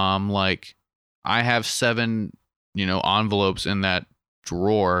me, mom, like I have 7, you know, envelopes in that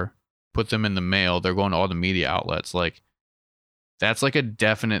drawer, put them in the mail. They're going to all the media outlets. Like, that's like a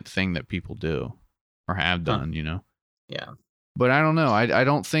definite thing that people do or have done, you know? Yeah. But I don't know. I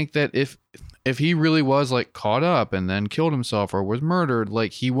don't think that if he really was like caught up and then killed himself or was murdered,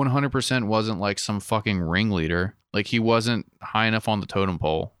 like he 100% wasn't like some fucking ringleader. Like he wasn't high enough on the totem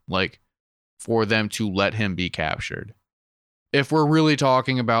pole, like for them to let him be captured. If we're really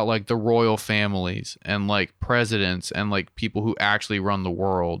talking about like the royal families and like presidents and like people who actually run the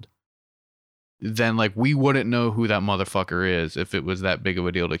world, then like we wouldn't know who that motherfucker is if it was that big of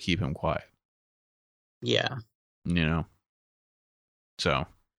a deal to keep him quiet. Yeah. You know? So,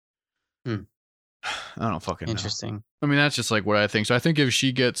 I don't fucking know. Interesting. I mean, that's just like what I think. So I think if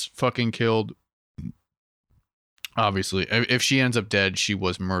she gets fucking killed, obviously, if she ends up dead, she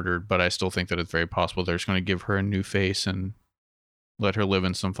was murdered. But I still think that it's very possible they're just going to give her a new face and let her live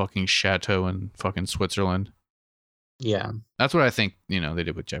in some fucking chateau in fucking Switzerland. Yeah. That's what I think, you know, they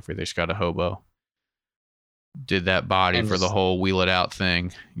did with Jeffrey. They just got a hobo. Did that body And for the just- whole wheel it out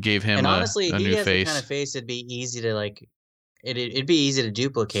thing. Gave him And honestly, a he new has face. the kind of face it'd be easy to like. It'd be easy to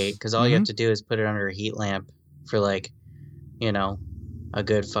duplicate because all you have to do is put it under a heat lamp for like, you know, a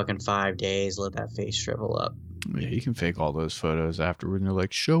good fucking 5 days. Let that face shrivel up. Yeah, you can fake all those photos afterward, and they're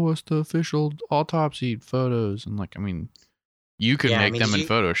like, "Show us the official autopsy photos." And like, I mean, you could Yeah, I make mean, them did in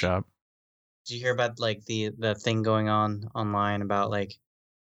Photoshop. Did you hear about like the thing going on online about like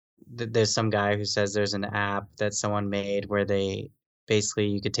there's some guy who says there's an app that someone made where they basically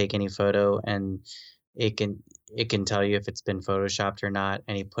you could take any photo and it can tell you if it's been photoshopped or not,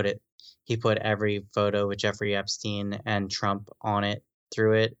 and he put every photo with Jeffrey Epstein and Trump on it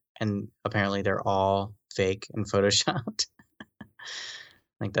through it, and apparently they're all fake and photoshopped.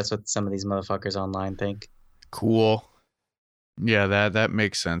 Like that's what some of these motherfuckers online think. Cool. Yeah, that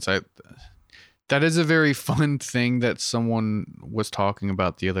makes sense. That is a very fun thing that someone was talking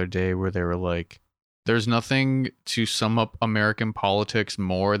about the other day, where they were like, there's nothing to sum up American politics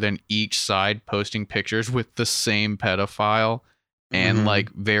more than each side posting pictures with the same pedophile and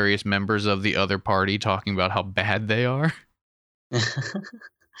like various members of the other party talking about how bad they are.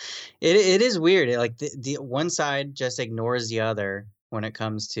 It is weird. Like the one side just ignores the other when it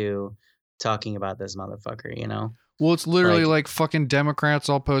comes to talking about this motherfucker, you know? Well, it's literally like fucking Democrats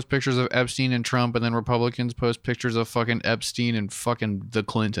all post pictures of Epstein and Trump, and then Republicans post pictures of fucking Epstein and fucking the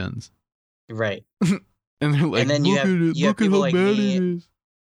Clintons. Right. And they're like, and then you have people like me,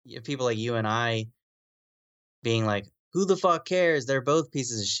 people like you and I being like, who the fuck cares? They're both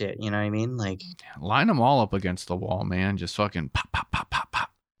pieces of shit. You know what I mean? Like, line them all up against the wall, man. Just fucking pop, pop, pop, pop,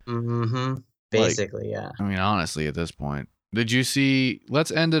 pop. Mm-hmm. Basically, like, yeah. I mean, honestly, at this point, did you see?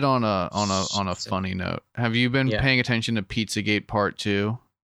 Let's end it on a funny note. Have you been paying attention to Pizzagate Part 2,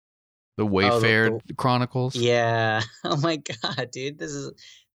 the Wayfair Chronicles? Yeah. Oh my god, dude,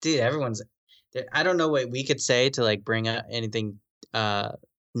 everyone's. I don't know what we could say to like bring up anything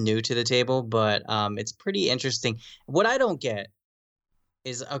new to the table, but it's pretty interesting. What I don't get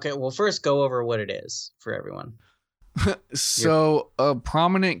is, okay, well, first go over what it is for everyone. So a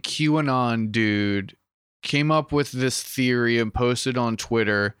prominent QAnon dude came up with this theory and posted on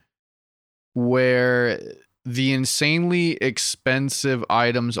Twitter where the insanely expensive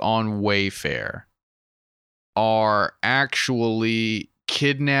items on Wayfair are actually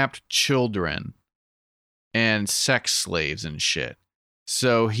kidnapped children and sex slaves and shit.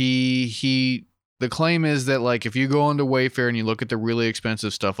 So the claim is that like if you go onto Wayfair and you look at the really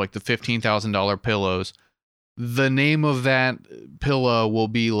expensive stuff like the $15,000 pillows, the name of that pillow will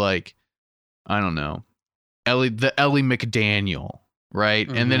be like, I don't know, Ellie McDaniel, right?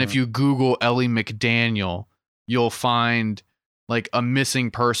 Mm-hmm. And then if you Google Ellie McDaniel, you'll find like a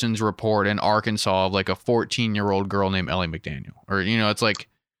missing persons report in Arkansas of like a 14-year-old girl named Ellie McDaniel. Or, you know, it's like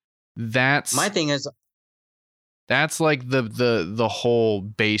that's my thing is that's like the whole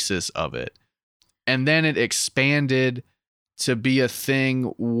basis of it. And then it expanded to be a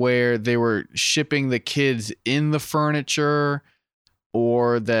thing where they were shipping the kids in the furniture,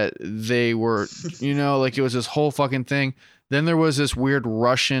 or that they were, you know, like it was this whole fucking thing. Then there was this weird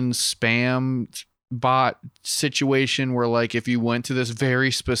Russian spam bot situation where like if you went to this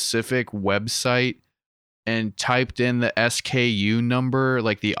very specific website and typed in the SKU number,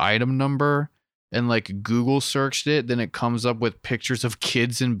 like the item number, and like Google searched it, then it comes up with pictures of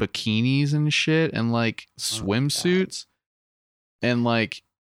kids in bikinis and shit and like swimsuits. And like,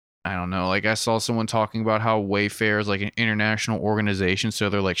 I don't know, like I saw someone talking about how Wayfair is like an international organization, so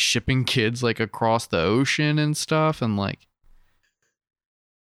they're like shipping kids like across the ocean and stuff, and like,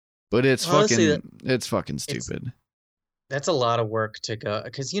 but it's honestly, fucking stupid. That's a lot of work to go,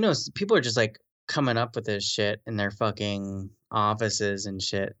 because you know people are just like coming up with this shit in their fucking offices and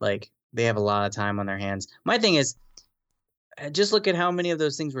shit. Like they have a lot of time on their hands. My thing is, just look at how many of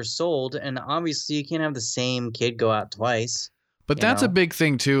those things were sold, and obviously you can't have the same kid go out twice. But that's a big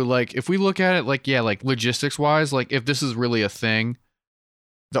thing too. Like if we look at it like, yeah, like logistics wise, like if this is really a thing,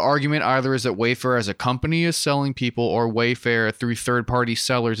 the argument either is that Wayfair as a company is selling people, or Wayfair through third party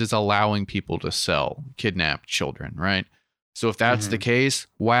sellers is allowing people to sell kidnapped children, right? So if that's the case,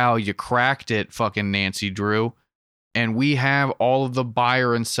 wow, you cracked it, fucking Nancy Drew. And we have all of the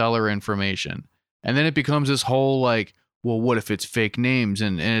buyer and seller information. And then it becomes this whole like, well, what if it's fake names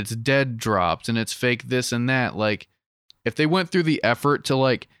and it's dead drops and it's fake this and that? Like, if they went through the effort to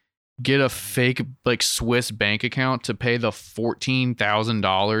like get a fake like Swiss bank account to pay the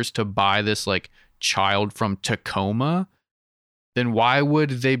 $14,000 to buy this like child from Tacoma, then why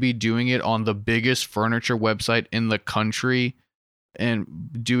would they be doing it on the biggest furniture website in the country and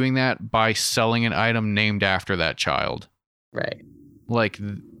doing that by selling an item named after that child? Right. Like,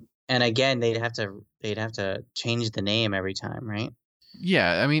 and again, they'd have to change the name every time, right?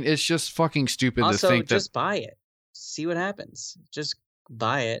 Yeah, I mean, it's just fucking stupid also, to think that. Just buy it. See what happens. Just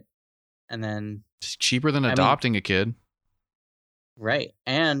buy it, and then it's cheaper than adopting a kid. Right.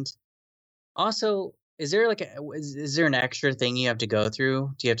 And also, is there like is there an extra thing you have to go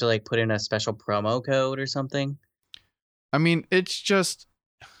through? Do you have to like put in a special promo code or something? I mean, it's just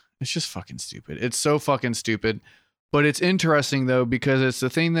fucking stupid. It's so fucking stupid. But it's interesting though, because it's the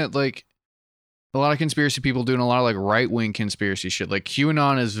thing that like a lot of conspiracy people do and a lot of like right-wing conspiracy shit. Like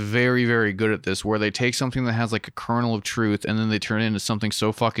QAnon is very, very good at this, where they take something that has like a kernel of truth and then they turn it into something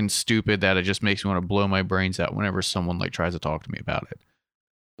so fucking stupid that it just makes me want to blow my brains out whenever someone like tries to talk to me about it.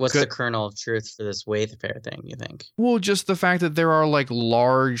 What's the kernel of truth for this Wayfair thing, you think? Well, just the fact that there are like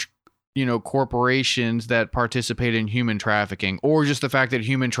large, you know, corporations that participate in human trafficking, or just the fact that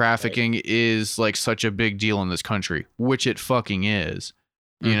human trafficking is like such a big deal in this country, which it fucking is,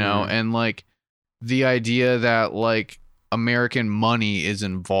 you know, and like the idea that like American money is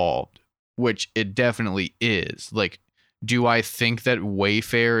involved, which it definitely is. Like, do I think that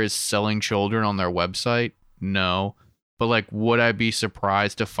Wayfair is selling children on their website? No. But like, would I be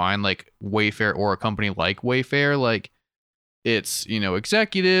surprised to find like Wayfair or a company like Wayfair, like it's, you know,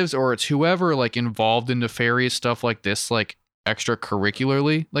 executives or it's whoever like involved in nefarious stuff like this, like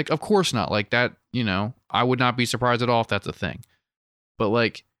extracurricularly? Like, of course not. Like that, you know, I would not be surprised at all if that's a thing. But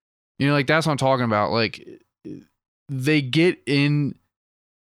like, you know, like that's what I'm talking about. Like they get in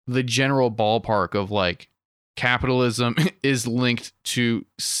the general ballpark of like capitalism is linked to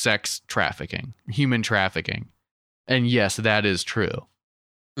sex trafficking, human trafficking. And yes, that is true.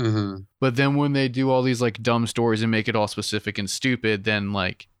 But then when they do all these like dumb stories and make it all specific and stupid, then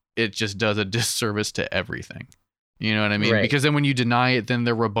like it just does a disservice to everything. You know what I mean? Right. Because then when you deny it, then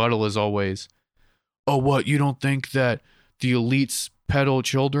the rebuttal is always, oh, what? You don't think that the elites peddle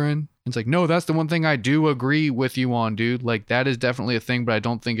children? It's like, no, that's the one thing I do agree with you on, dude. Like that is definitely a thing, but I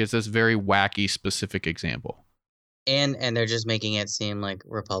don't think it's this very wacky specific example. And they're just making it seem like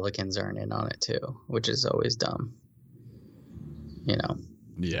Republicans aren't in on it too, which is always dumb. You know.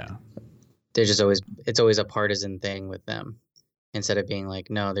 Yeah. They're just always, it's always a partisan thing with them instead of being like,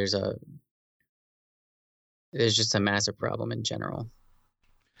 no, there's just a massive problem in general.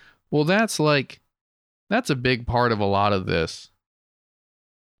 Well, that's a big part of a lot of this.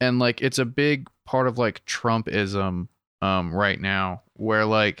 And like, it's a big part of like Trumpism right now, where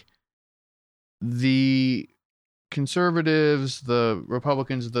like the conservatives, the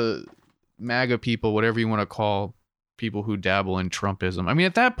Republicans, the MAGA people, whatever you want to call people who dabble in Trumpism. I mean,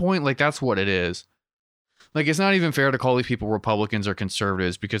 at that point, like that's what it is. Like, it's not even fair to call these people Republicans or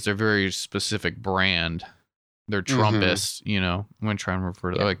conservatives because they're very specific brand. They're Trumpists, you know. I'm going to try and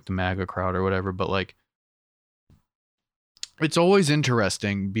refer to like the MAGA crowd or whatever, but like it's always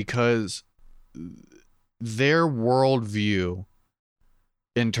interesting because their worldview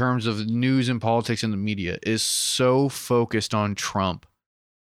in terms of news and politics and the media is so focused on Trump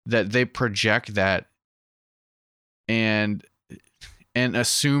that they project that and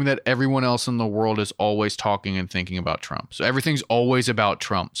assume that everyone else in the world is always talking and thinking about Trump. So everything's always about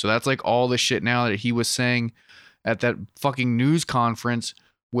Trump. So that's like all the shit now that he was saying at that fucking news conference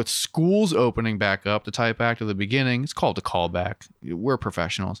with schools opening back up, to tie it back to the beginning. It's called a callback. We're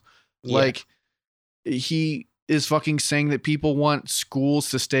professionals. Yeah. Like, he is fucking saying that people want schools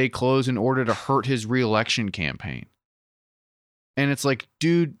to stay closed in order to hurt his re-election campaign. And it's like,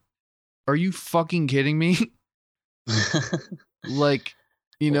 dude, are you fucking kidding me? Like,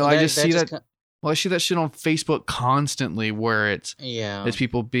 you know, I see that. Well, I see that shit on Facebook constantly where it's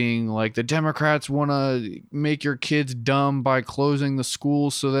people being like, the Democrats want to make your kids dumb by closing the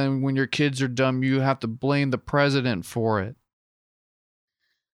schools. So then when your kids are dumb, you have to blame the president for it.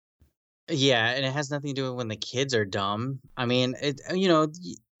 Yeah. And it has nothing to do with when the kids are dumb. I mean, you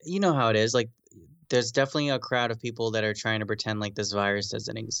know how it is. Like, there's definitely a crowd of people that are trying to pretend like this virus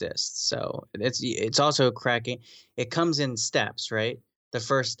doesn't exist. So it's also cracking. It comes in steps, right? The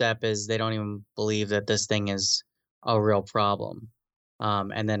first step is they don't even believe that this thing is a real problem.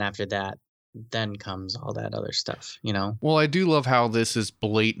 And then after that, then comes all that other stuff, you know? Well, I do love how this is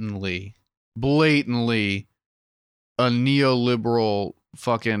blatantly a neoliberal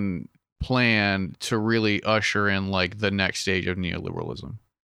fucking plan to really usher in like the next stage of neoliberalism.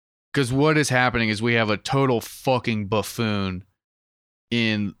 Because what is happening is we have a total fucking buffoon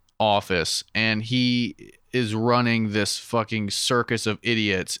in office, and he is running this fucking circus of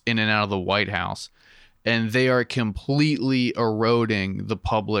idiots in and out of the White House, and they are completely eroding the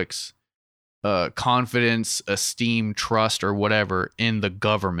public's confidence, esteem, trust, or whatever in the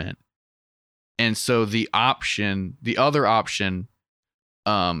government. And so the other option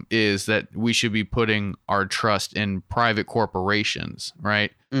is that we should be putting our trust in private corporations,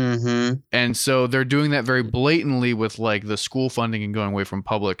 right? And so they're doing that very blatantly with like the school funding and going away from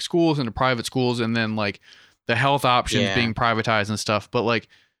public schools into private schools, and then like the health options being privatized and stuff. But like,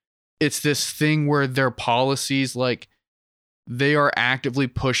 it's this thing where their policies, like, they are actively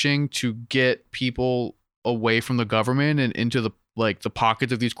pushing to get people away from the government and into the like the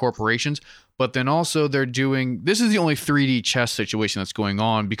pockets of these corporations. But then also they're doing, this is the only 3D chess situation that's going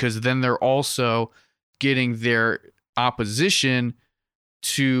on, because then they're also getting their opposition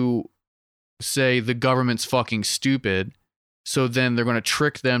to say the government's fucking stupid. So then they're going to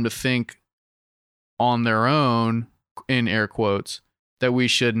trick them to think on their own, in air quotes, that we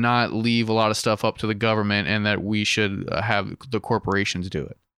should not leave a lot of stuff up to the government and that we should have the corporations do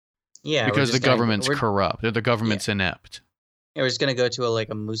it. Yeah, because the government's corrupt. The government's inept. Yeah, we're just gonna go to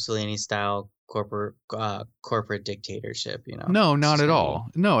a Mussolini style corporate dictatorship. No, not at all.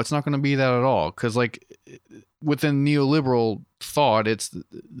 No, it's not going to be that at all. Because within neoliberal thought, it's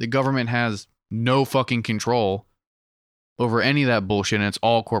the government has no fucking control over any of that bullshit, and it's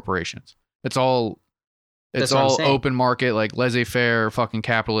all corporations. It's all open market, like laissez-faire fucking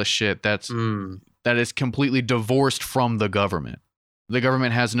capitalist shit. That is completely divorced from the government. The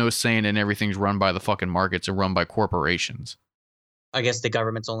government has no say in it, and everything's run by the fucking markets and run by corporations. I guess the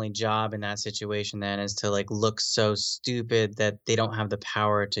government's only job in that situation then is to look so stupid that they don't have the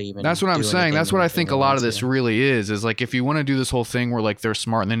power to even. That's what I'm saying. That's what I think a lot of this really is if you want to do this whole thing where they're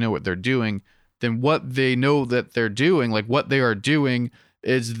smart and they know what they're doing, then what they know that they're doing, what they are doing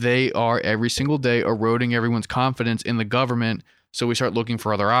is they are every single day eroding everyone's confidence in the government. So we start looking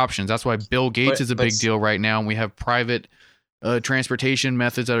for other options. That's why Bill Gates is a big deal right now. And we have private transportation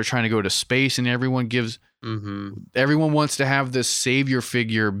methods that are trying to go to space, and everyone wants to have this savior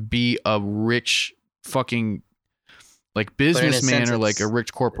figure be a rich fucking businessman or a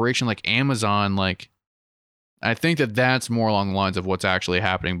rich corporation like Amazon. I think that's more along the lines of what's actually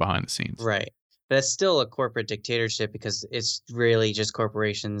happening behind the scenes. Right. But it's still a corporate dictatorship because it's really just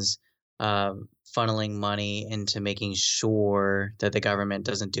corporations funneling money into making sure that the government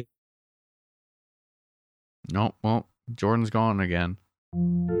doesn't do. No, well, Jordan's gone again.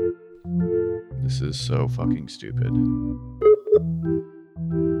 This is so fucking stupid.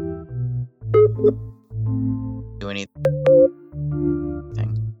 Do anything.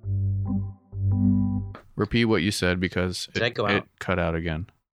 Repeat what you said because it cut out again.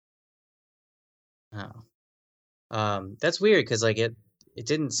 Oh. That's weird because it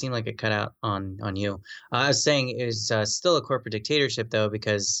didn't seem like it cut out on you. I was saying it was still a corporate dictatorship though,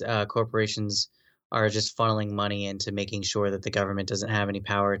 because corporations are just funneling money into making sure that the government doesn't have any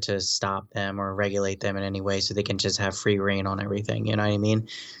power to stop them or regulate them in any way, so they can just have free reign on everything. You know what I mean?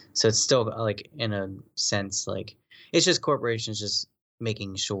 So it's still in a sense it's just corporations just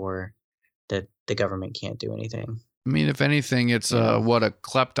making sure that the government can't do anything. I mean, if anything, it's a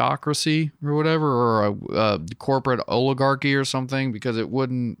kleptocracy or whatever, or a corporate oligarchy or something, because I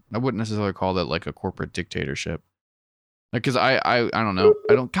wouldn't necessarily call that a corporate dictatorship. Because I don't know.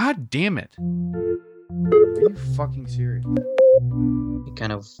 God damn it. Are you fucking serious?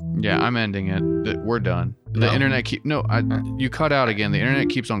 Yeah, I'm ending it. We're done. The internet you cut out again. The internet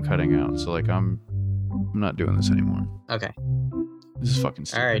keeps on cutting out. So I'm not doing this anymore. Okay. This is fucking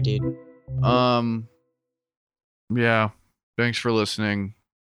stupid. All right, dude. Yeah. Thanks for listening.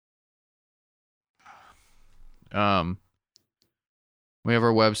 We have our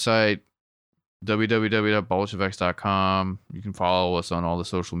website, www.bolsheviks.com. You can follow us on all the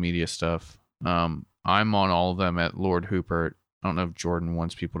social media stuff. I'm on all of them at Lord Hoopert. I don't know if Jordan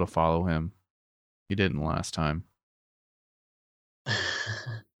wants people to follow him. He didn't last time.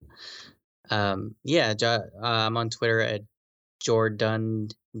 Yeah, I'm on Twitter at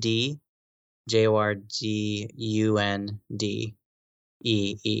JordunD, JORDUNDEE.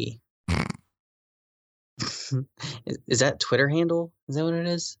 Is that Twitter handle? Is that what it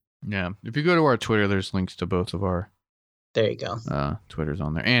is? Yeah. If you go to our Twitter, there's links to both of our. There you go. Twitter's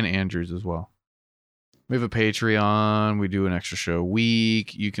on there, and Andrew's as well. We have a Patreon. We do an extra show a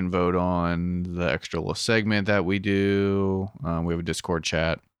week. You can vote on the extra little segment that we do. We have a Discord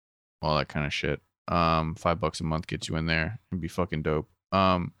chat, all that kind of shit. $5 a month gets you in there. It'd be fucking dope.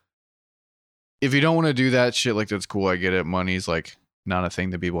 If you don't want to do that shit, that's cool. I get it. Money's not a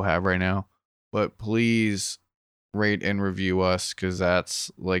thing that people have right now. But please rate and review us, because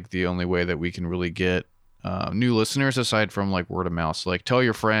that's the only way that we can really get new listeners aside from word of mouth. So tell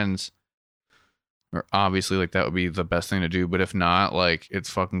your friends. Or obviously that would be the best thing to do. But if not, it's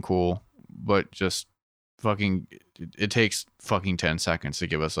fucking cool. But just fucking, it takes fucking 10 seconds to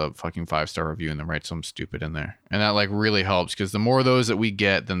give us a fucking 5-star review and then write something stupid in there. And that really helps, because the more of those that we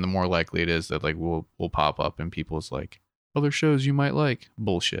get, then the more likely it is that we'll pop up in people's other shows you might like.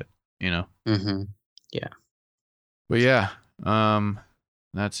 Bullshit, you know? Mm-hmm. Yeah. But yeah,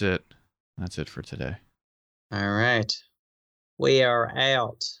 that's it. That's it for today. All right. We are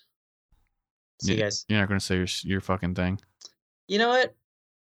out. See you guys. You're not going to say your fucking thing? You know what?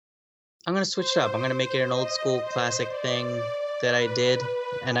 I'm going to switch it up. I'm going to make it an old school classic thing that I did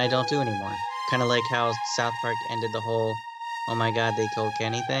and I don't do anymore. kind of like how South Park ended the whole, oh my god, they killed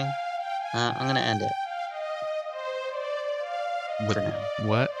Kenny thing. I'm gonna end it With for now.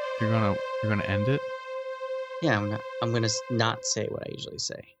 what? You're gonna end it? Yeah, I'm gonna not say what I usually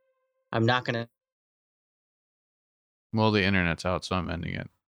say. I'm not gonna. Well, the internet's out, so I'm ending it.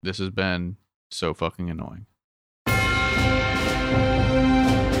 This has been so fucking annoying.